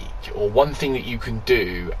can make, or one thing that you can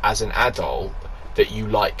do as an adult that you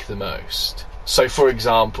like the most? So, for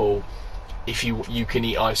example, if you can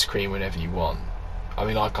eat ice cream whenever you want. I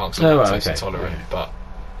mean, I can't say I'm lactose intolerant, but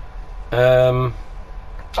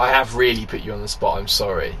I have really put you on the spot. I'm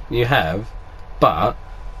sorry. You have, but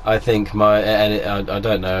I think I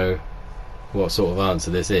don't know what sort of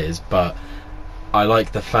answer this is, but I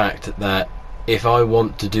like the fact that if I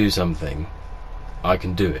want to do something, I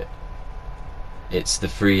can do it. It's the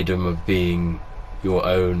freedom of being your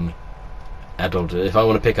own adult. If I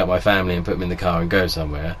want to pick up my family and put them in the car and go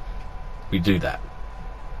somewhere, we do that.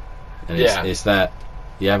 And it's that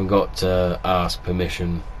you haven't got to ask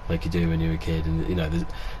permission like you do when you're a kid, and you know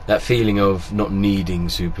that feeling of not needing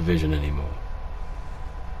supervision anymore.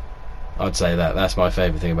 I'd say that's my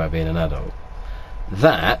favourite thing about being an adult.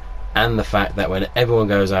 That, and the fact that when everyone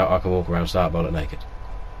goes out, I can walk around stark bollock naked.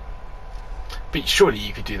 But surely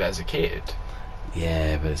you could do that as a kid.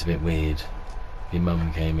 Yeah, but it's a bit weird. If your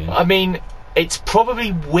mum came in. I mean, it's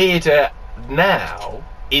probably weirder now,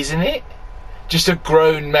 isn't it? Just a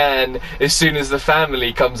grown man, as soon as the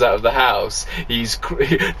family comes out of the house, he's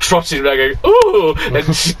trotting around going, ooh, and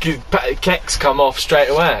kecks come off straight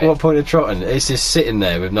away. What point of trotting? It's just sitting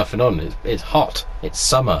there with nothing on. It's hot. It's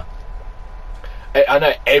summer. I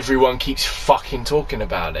know everyone keeps fucking talking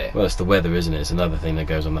about it. Well, it's the weather, isn't it? It's another thing that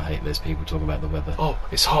goes on the hate list. People talk about the weather. Oh,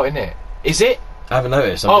 it's hot, isn't it? Is it? I haven't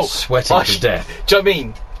noticed. I'm just sweating to death. Do you know what I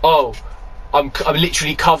mean? Oh, I'm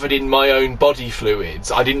literally covered in my own body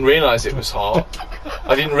fluids. I didn't realise it was hot.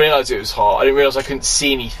 I didn't realise I couldn't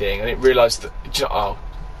see anything. I didn't realise that...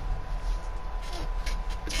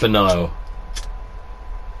 It's banal.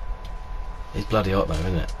 It's bloody hot though,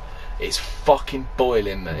 isn't it? It's fucking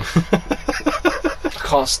boiling, mate. I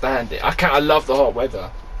can't stand it. I love the hot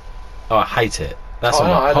weather. Oh, I hate it.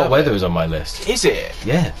 Hot weather is on my list. Is it?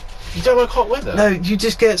 Yeah. You don't like hot weather? No, you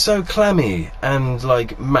just get so clammy and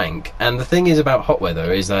like mank. And the thing is about hot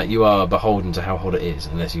weather is that you are beholden to how hot it is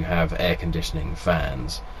unless you have air conditioning,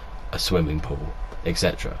 fans, a swimming pool,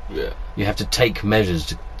 etc. Yeah. You have to take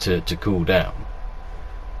measures to cool down.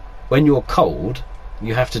 When you're cold,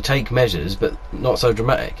 you have to take measures, but not so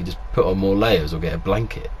dramatic. You just put on more layers or get a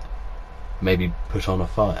blanket. Maybe put on a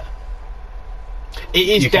fire. It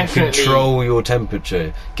is definitely... You can control your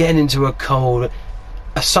temperature. Getting into a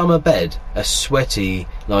summer bed, a sweaty,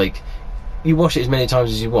 like, you wash it as many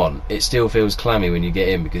times as you want, it still feels clammy when you get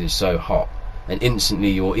in because it's so hot. And instantly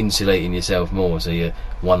you're insulating yourself more, so you're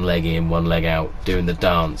one leg in, one leg out, doing the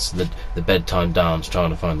dance, the bedtime dance, trying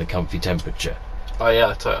to find the comfy temperature. Oh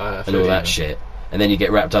yeah, and all that shit. And then you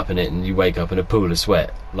get wrapped up in it and you wake up in a pool of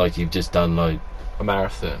sweat, like you've just done, like... a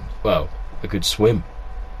marathon. Well, a good swim.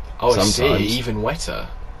 Oh, sometimes. I see, even wetter.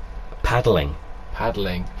 Paddling.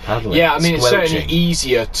 Yeah, I mean, it's certainly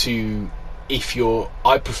easier to,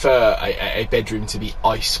 I prefer a bedroom to be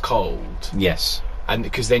ice cold. Yes. And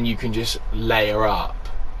because then you can just layer up.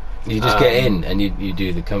 You just get in and you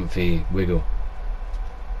do the comfy wiggle.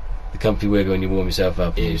 The comfy wiggle and you warm yourself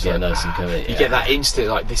up and you get nice and comfy. You get that instant,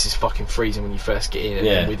 like, this is fucking freezing when you first get in, and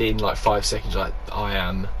then within like 5 seconds, like, I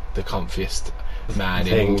am the comfiest man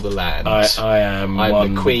in all the land.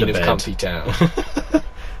 I'm the queen of comfy town.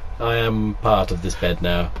 I am part of this bed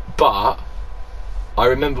now. But I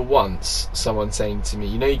remember once someone saying to me,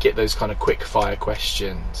 you know, you get those kind of quick fire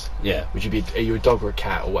questions. Yeah. Are you a dog or a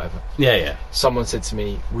cat or whatever? Yeah. Someone said to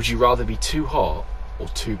me, would you rather be too hot or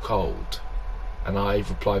too cold? And I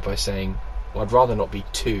replied by saying, well, I'd rather not be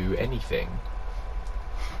too anything.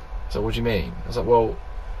 So what do you mean? I was like, well,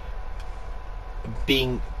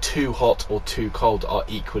 being too hot or too cold are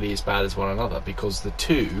equally as bad as one another, because the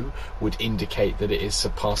two would indicate that it is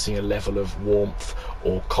surpassing a level of warmth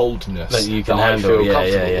or coldness that you can handle. I feel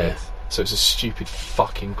comfortable with. So it's a stupid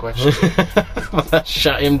fucking question. Well, that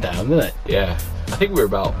shut him down, didn't it? Yeah. I think we're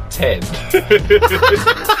about 10.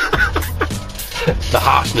 The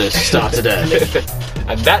harshness started early.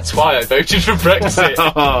 And that's why I voted for Brexit.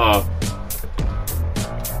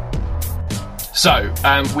 So,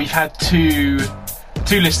 we've had two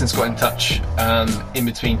listeners got in touch in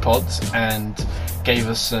between pods and gave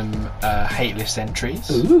us some hate list entries.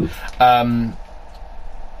 Ooh.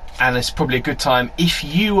 And it's probably a good time, if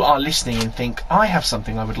you are listening and think, I have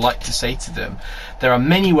something I would like to say to them, there are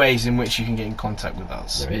many ways in which you can get in contact with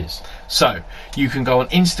us. There is. So, you can go on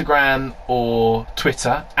Instagram or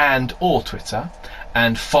Twitter and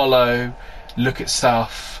follow, look at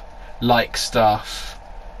stuff, like stuff,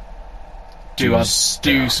 do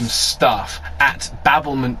some stuff at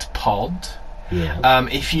Babblement Pod. Yeah.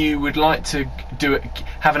 If you would like to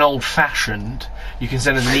have an old fashioned, you can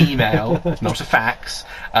send us an email, not a fax,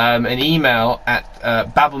 an email at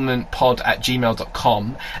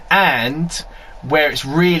babblementpod@gmail.com, and where it's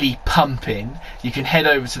really pumping, you can head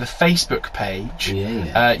over to the Facebook page.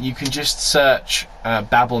 You can just search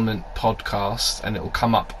Babblement Podcast and it will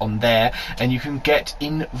come up on there, and you can get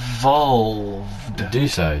involved. Do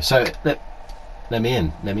so. So let me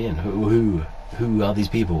in. Who? who are these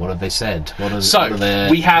people? What have they said? What are, So what are their,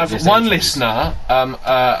 we have what are one their centuries? listener,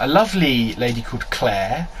 a lovely lady called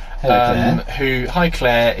Claire. Hello, Claire. Who? Hi,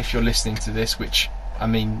 Claire. If you're listening to this, which I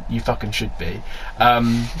mean, you fucking should be,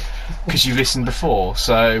 because you've listened before.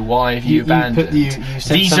 So why have you abandoned? You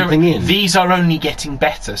said something in. These are only getting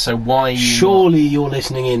better. So why? Are you Surely you're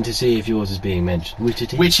listening in to see if yours is being mentioned, which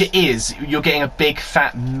it is. Which it is. You're getting a big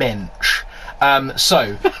fat mensch.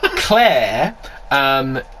 So Claire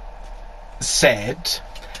said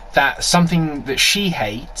that something that she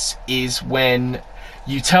hates is when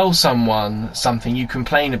you tell someone something, you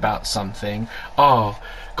complain about something. Oh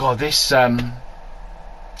God, this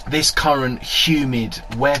current humid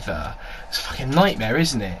weather, it's a fucking nightmare,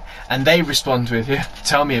 isn't it? And they respond with, yeah,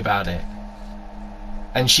 tell me about it.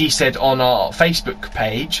 And she said on our Facebook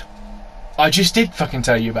page, I just did fucking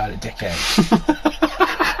tell you about it, dickhead.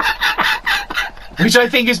 Which I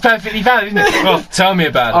think is perfectly valid, isn't it? Well, tell me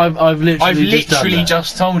about it. I've literally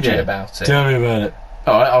just told you about it. Tell me about it.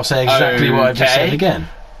 Alright, I'll say exactly what I've just said Okay. again.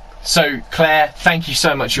 So, Claire, thank you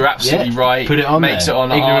so much. You're absolutely right. Put it on Makes there. it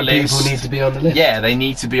on our Ignorant list. people need to be on the list. Yeah, they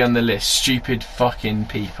need to be on the list. Stupid fucking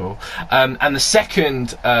people. And the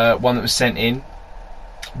second one that was sent in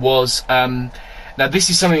was... now, this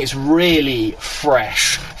is something that's really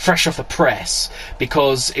fresh off the press,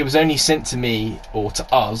 because it was only sent to me, or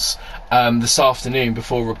to us, this afternoon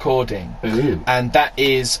before recording. Ooh. And that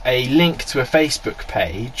is a link to a Facebook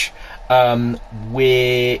page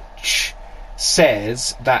which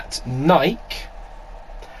says that Nike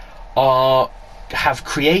have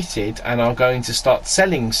created and are going to start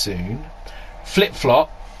selling soon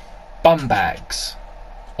flip-flop bum bags,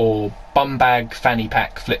 or bum bag fanny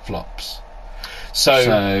pack flip-flops.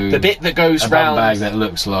 So the bit that goes a round... bum bag that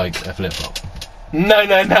looks like a flip-flop. No.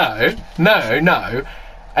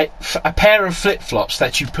 A pair of flip-flops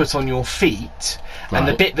that you put on your feet, and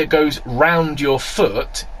the Right. bit that goes round your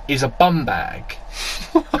foot is a bum bag.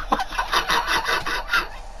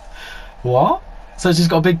 What? So it's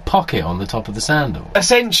just got a big pocket on the top of the sandal,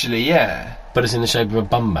 Essentially, yeah. but it's in the shape of a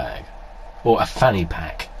bum bag. Or a fanny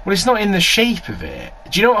pack. Well, it's not in the shape of it.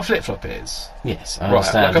 Do you know what a flip-flop is? Yes, I Right,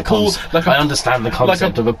 understand like a pool- like a- I understand the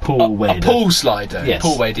concept of a pool wader. A pool slider. Yes.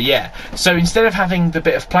 Pool wader, yeah. So instead of having the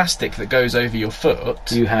bit of plastic that goes over your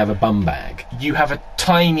foot, You have a bum bag. you have a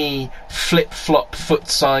tiny flip-flop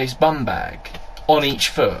foot-sized bum bag on each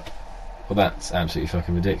foot. Well, that's absolutely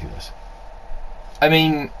fucking ridiculous. I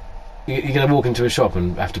mean... You're going to walk into a shop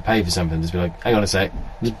and have to pay for something. Just be like, hang on a sec,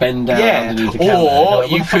 just bend down Yeah, underneath the counter. or Like, what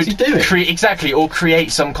you the fuck's he could doing?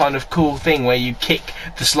 create some kind of cool thing where you kick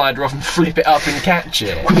the slider off and flip it up and catch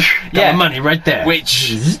it. Got my money right there.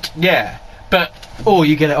 Which, yeah, but Or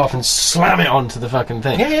you get it off and slam it onto the fucking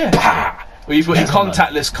thing. yeah. Well, you've got your That's money.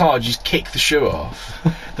 contactless card. You just kick the shoe off.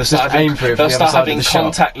 They'll start aim for it they'll from the start other side of having the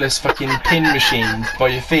shop. contactless fucking pin machines by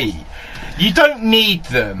your feet. You don't need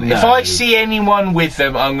them. No. If I see anyone with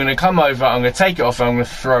them, I'm going to come over, I'm going to take it off, and I'm going to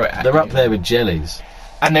throw it at They're you. up there with jellies.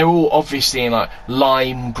 And they're all obviously in like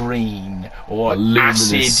lime green or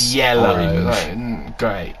Luminous acid yellow. orange. Like,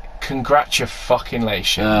 great.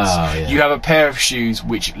 Congratulations. Oh, yeah. You have a pair of shoes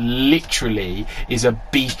which literally is a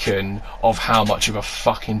beacon of how much of a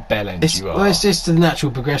fucking bellend you are. Well, it's just the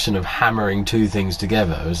natural progression of hammering two things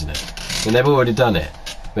together, isn't it? And they've already done it.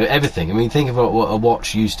 With everything. I mean, think about what a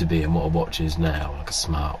watch used to be and what a watch is now, like a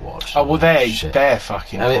smart watch. Oh, well, they're Shit.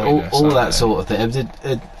 fucking I mean, pointless, all aren't that they? sort of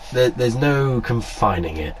thing. There's no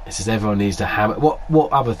confining it. It's just everyone needs to hammer.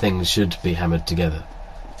 What other things should be hammered together?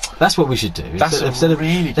 That's what we should do. That's a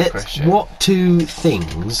really good question. What two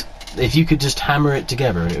things, if you could just hammer it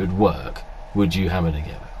together and it would work, would you hammer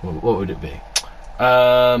together? What would it be?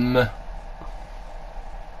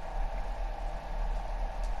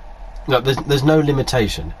 No, there's no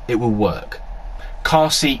limitation. It will work.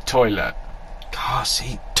 Car seat toilet. Car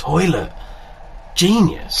seat toilet.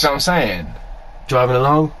 Genius. You know what I'm saying? Driving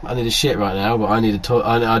along, I need a shit right now, but I need a toilet.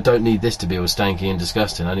 I don't need this to be all stanky and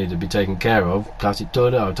disgusting. I need to be taken care of. Car seat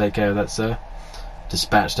toilet, I'll take care of that, sir.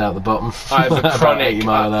 Dispatched out the bottom. I have a About chronic... 80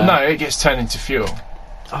 mile an no, hour. it gets turned into fuel.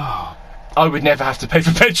 Oh, I would never have to pay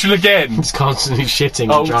for petrol again. it's constantly shitting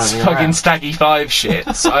Oh, and driving fucking around. Staggy 5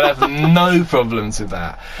 shits. I'd have no problems with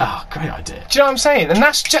that. Oh, great idea. Do you know what I'm saying? And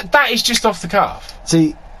that is just off the cuff.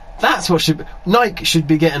 See, that's what should be... Nike should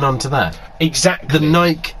be getting onto that. Exactly. The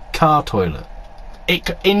Nike car toilet.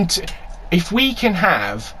 If we can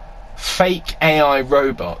have fake AI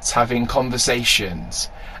robots having conversations,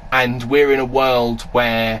 and we're in a world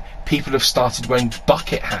where people have started wearing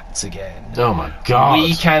bucket hats again, Oh my god.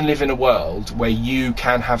 we can live in a world where you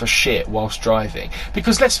can have a shit whilst driving.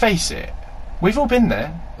 Because let's face it, we've all been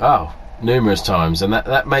there. Oh, numerous times, and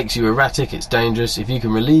that makes you erratic. It's dangerous. If you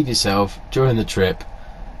can relieve yourself during the trip,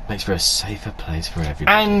 it makes for a safer place for everybody.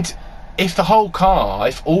 And if the whole car,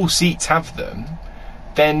 if all seats have them,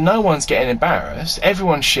 then no one's getting embarrassed.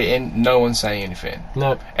 Everyone's shitting, no one's saying anything.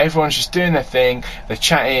 No. Everyone's just doing their thing, they're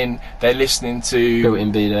chatting, they're listening to...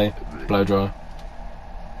 Built-in bidet, blow dryer.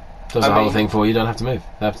 Does the whole thing for you. You don't have to move.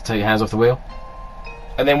 You have to take your hands off the wheel.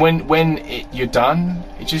 And then when you're done,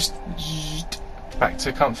 it just... back to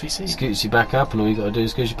a comfy seat. Scoots you back up, and all you got to do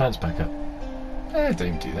is scoot your pants back up. Don't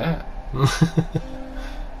even do that.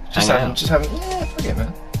 Just have it. Yeah, fuck it,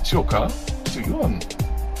 man. It's your car. Do what you want.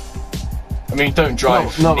 I mean, don't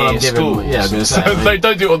drive not near schools. Yeah, I was going to say. So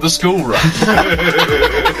don't do it on the school run.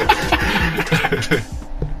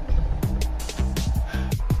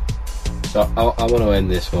 So I want to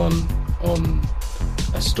end this one on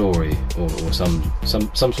a story or some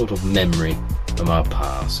sort of memory from our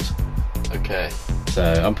past. Okay. So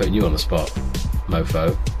I'm putting you on the spot,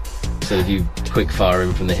 mofo. So if you quick fire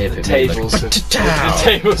in from the hip, the tables have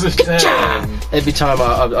turned. Every time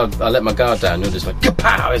I let my guard down, you're just like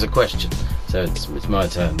kapow. There's a question. So it's my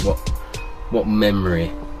turn. What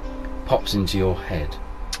memory pops into your head?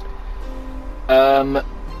 Well,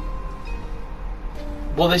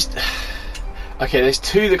 there's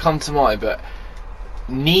two that come to mind, but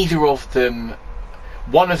neither of them.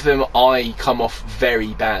 One of them I come off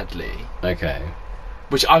very badly. Okay.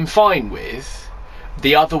 Which I'm fine with.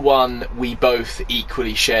 The other one we both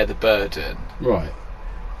equally share the burden. Right.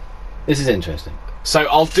 This is interesting. So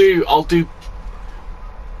I'll do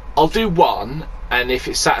one, and if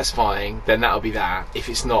it's satisfying, then that'll be that. If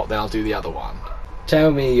it's not, then I'll do the other one.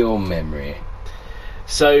 Tell me your memory.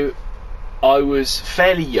 So I was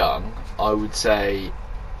fairly young, I would say.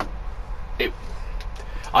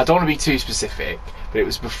 I don't want to be too specific, but it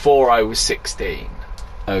was before I was 16.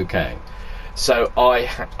 Okay. So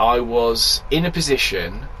I was in a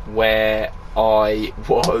position where I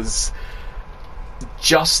was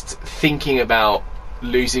just thinking about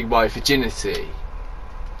losing my virginity.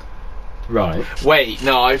 Right. Wait,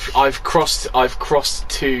 no, I've crossed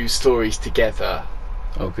two stories together.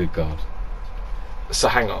 Oh, good God. So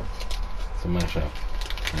hang on. It's a mashup.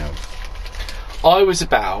 No. I was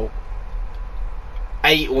about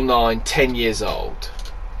 8 or 9, 10 years old.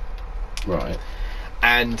 Right.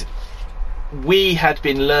 And we had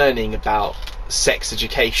been learning about sex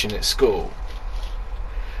education at school.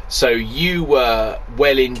 So you were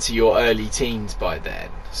well into your early teens by then.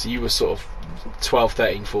 So you were sort of 12,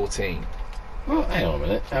 13, 14. Well, hang on a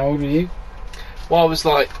minute. How old were you? Well, I was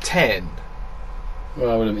like 10.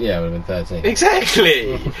 Well, I would have been 13.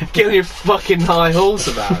 Exactly! Get on your fucking high horse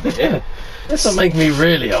about it. That's not making me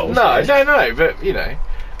really old. No, but you know.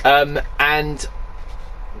 And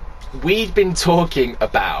we'd been talking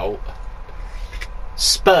about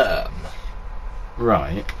sperm.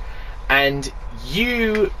 Right. And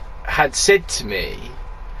you had said to me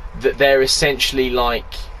that they're essentially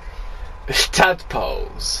like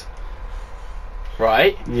tadpoles.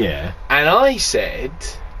 Right? Yeah. And I said,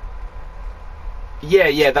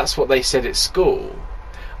 yeah, that's what they said at school.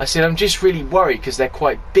 I said, I'm just really worried because they're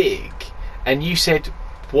quite big. And you said,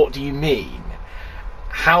 what do you mean?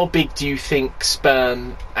 How big do you think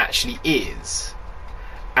sperm actually is?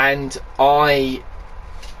 And I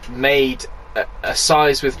made a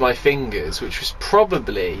size with my fingers, which was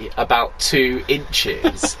probably about 2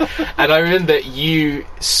 inches. And I remember you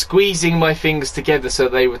squeezing my fingers together so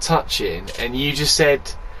they were touching, and you just said,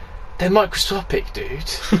 they're microscopic, dude.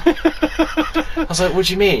 I was like, what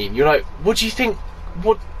do you mean? You're like, what do you think?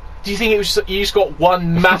 What do you think it was? You just got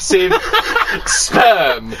one massive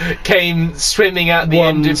sperm came swimming at the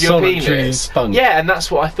end of your penis. Spunk. Yeah, and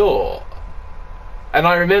that's what I thought. And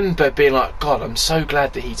I remember being like, God, I'm so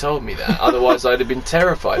glad that he told me that. Otherwise, I'd have been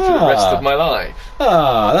terrified for the rest of my life.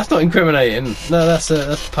 That's not incriminating. No, that's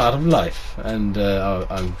part of life. And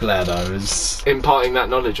I'm glad I was imparting that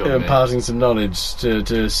knowledge on you. Imparting some knowledge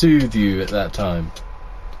to soothe you at that time.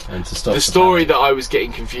 And to stop the story that I was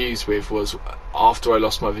getting confused with was after I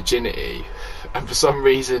lost my virginity, and for some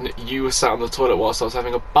reason you were sat on the toilet whilst I was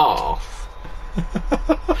having a bath.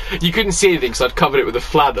 You couldn't see anything because I'd covered it with a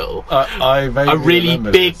flannel. I a really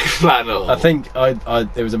big flannel. I think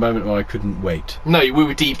there was a moment where I couldn't wait. No, we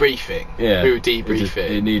were debriefing. Yeah, we were debriefing.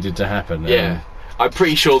 It needed to happen. Yeah. I'm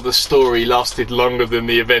pretty sure the story lasted longer than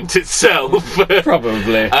the event itself.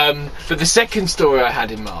 Probably. But the second story I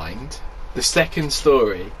had in mind, which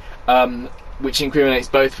incriminates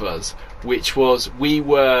both of us, which was we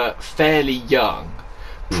were fairly young,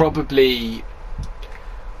 probably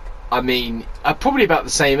about the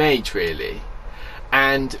same age really,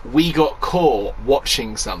 and we got caught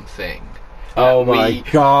watching something, Oh my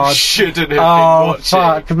God. Shouldn't have been Oh, watching.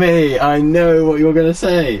 fuck me. I know what you're going to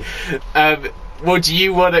say. Well, do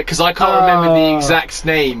you want to? Because I can't remember the exact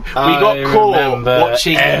name. We got I caught remember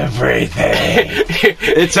watching everything.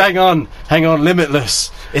 It's hang on,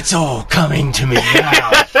 Limitless. It's all coming to me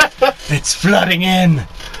now. It's flooding in.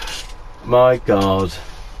 My God.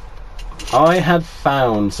 I had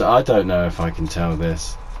found. So I don't know if I can tell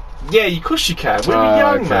this. Yeah, of course you can. We were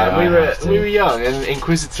young, okay, man. I We were young and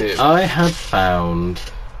inquisitive. I had found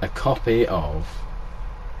a copy of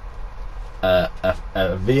a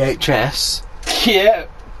VHS. Yeah.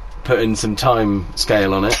 Putting some time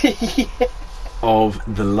scale on it. Of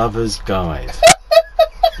The Lover's Guide.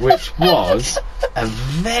 Which was a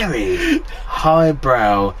very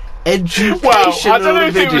highbrow educational Well, I don't know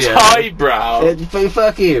if video. it was highbrow.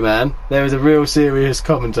 Fuck you, man. There was a real serious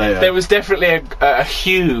commentator. There was definitely a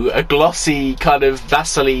hue, a glossy kind of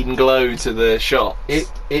Vaseline glow to the shot.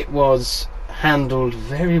 It was handled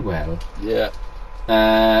very well. Yeah.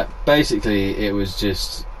 Basically, it was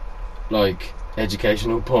just like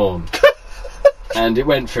educational porn. And it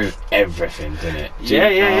went through everything, didn't it?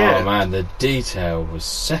 Yeah. Oh man, the detail was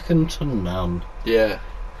second to none. Yeah.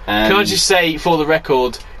 And Can I just say, for the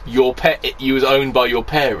record, you was owned by your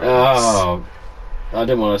parents. Oh, I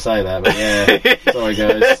didn't want to say that, but yeah. Sorry,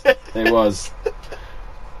 guys. It was.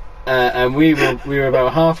 And we were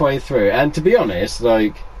about halfway through, and to be honest,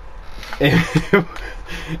 like,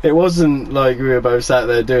 it wasn't like we were both sat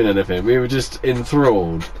there doing anything. We were just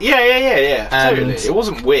enthralled. Yeah. And- Totally. It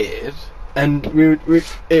wasn't weird. And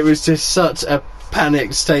it was just such a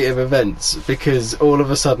panicked state of events because all of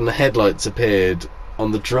a sudden headlights appeared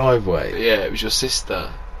on the driveway Yeah, it was your sister.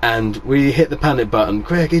 and we hit the panic button.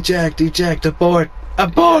 Quick, eject, abort!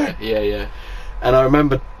 Yeah. And I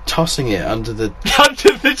remember tossing it under the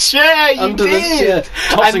Under the chair, you under did. the chair.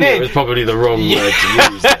 Tossing And then- it was probably the wrong word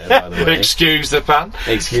to use there, by the way. Excuse the pun.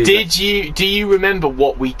 Excuse Do you remember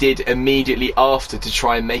what we did immediately after to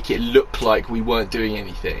try and make it look like we weren't doing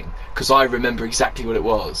anything? Because I remember exactly what it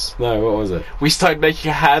was. No, what was it? We started making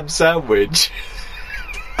a ham sandwich.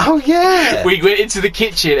 Oh yeah. We went into the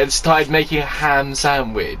kitchen and started making a ham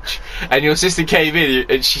sandwich. And your sister came in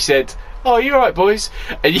and she said, "Oh, you alright, boys?"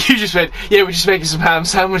 And you just went, "Yeah, we're just making some ham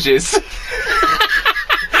sandwiches."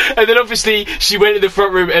 And then obviously she went in the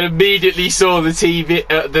front room and immediately saw the TV,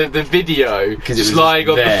 the video, 'Cause it just was lying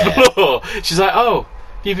on there. the floor. She's like, "Oh,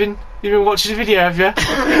 you've been watching the video, have you?"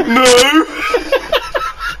 No.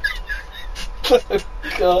 God.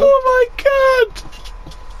 Oh my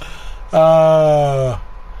god.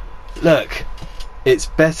 Look, it's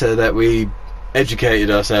better that we educated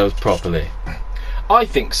ourselves properly. I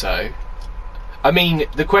think so. I mean,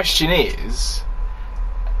 the question is,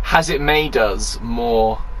 has it made us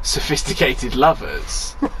more sophisticated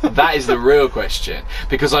lovers? That is the real question.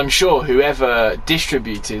 Because I'm sure whoever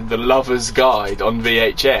distributed the Lover's Guide on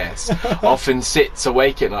VHS often sits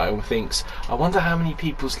awake at night and thinks, I wonder how many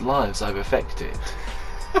people's lives I've affected.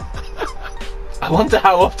 I wonder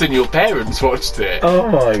how often your parents watched it. Oh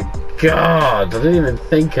my God, I didn't even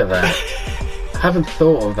think of that. I haven't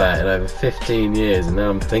thought of that in over 15 years and now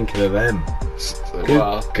I'm thinking of them. Good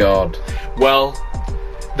Well, God. well,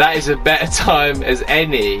 that is a better time as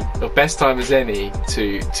any, or best time as any,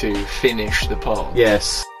 to finish the poll.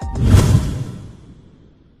 Yes.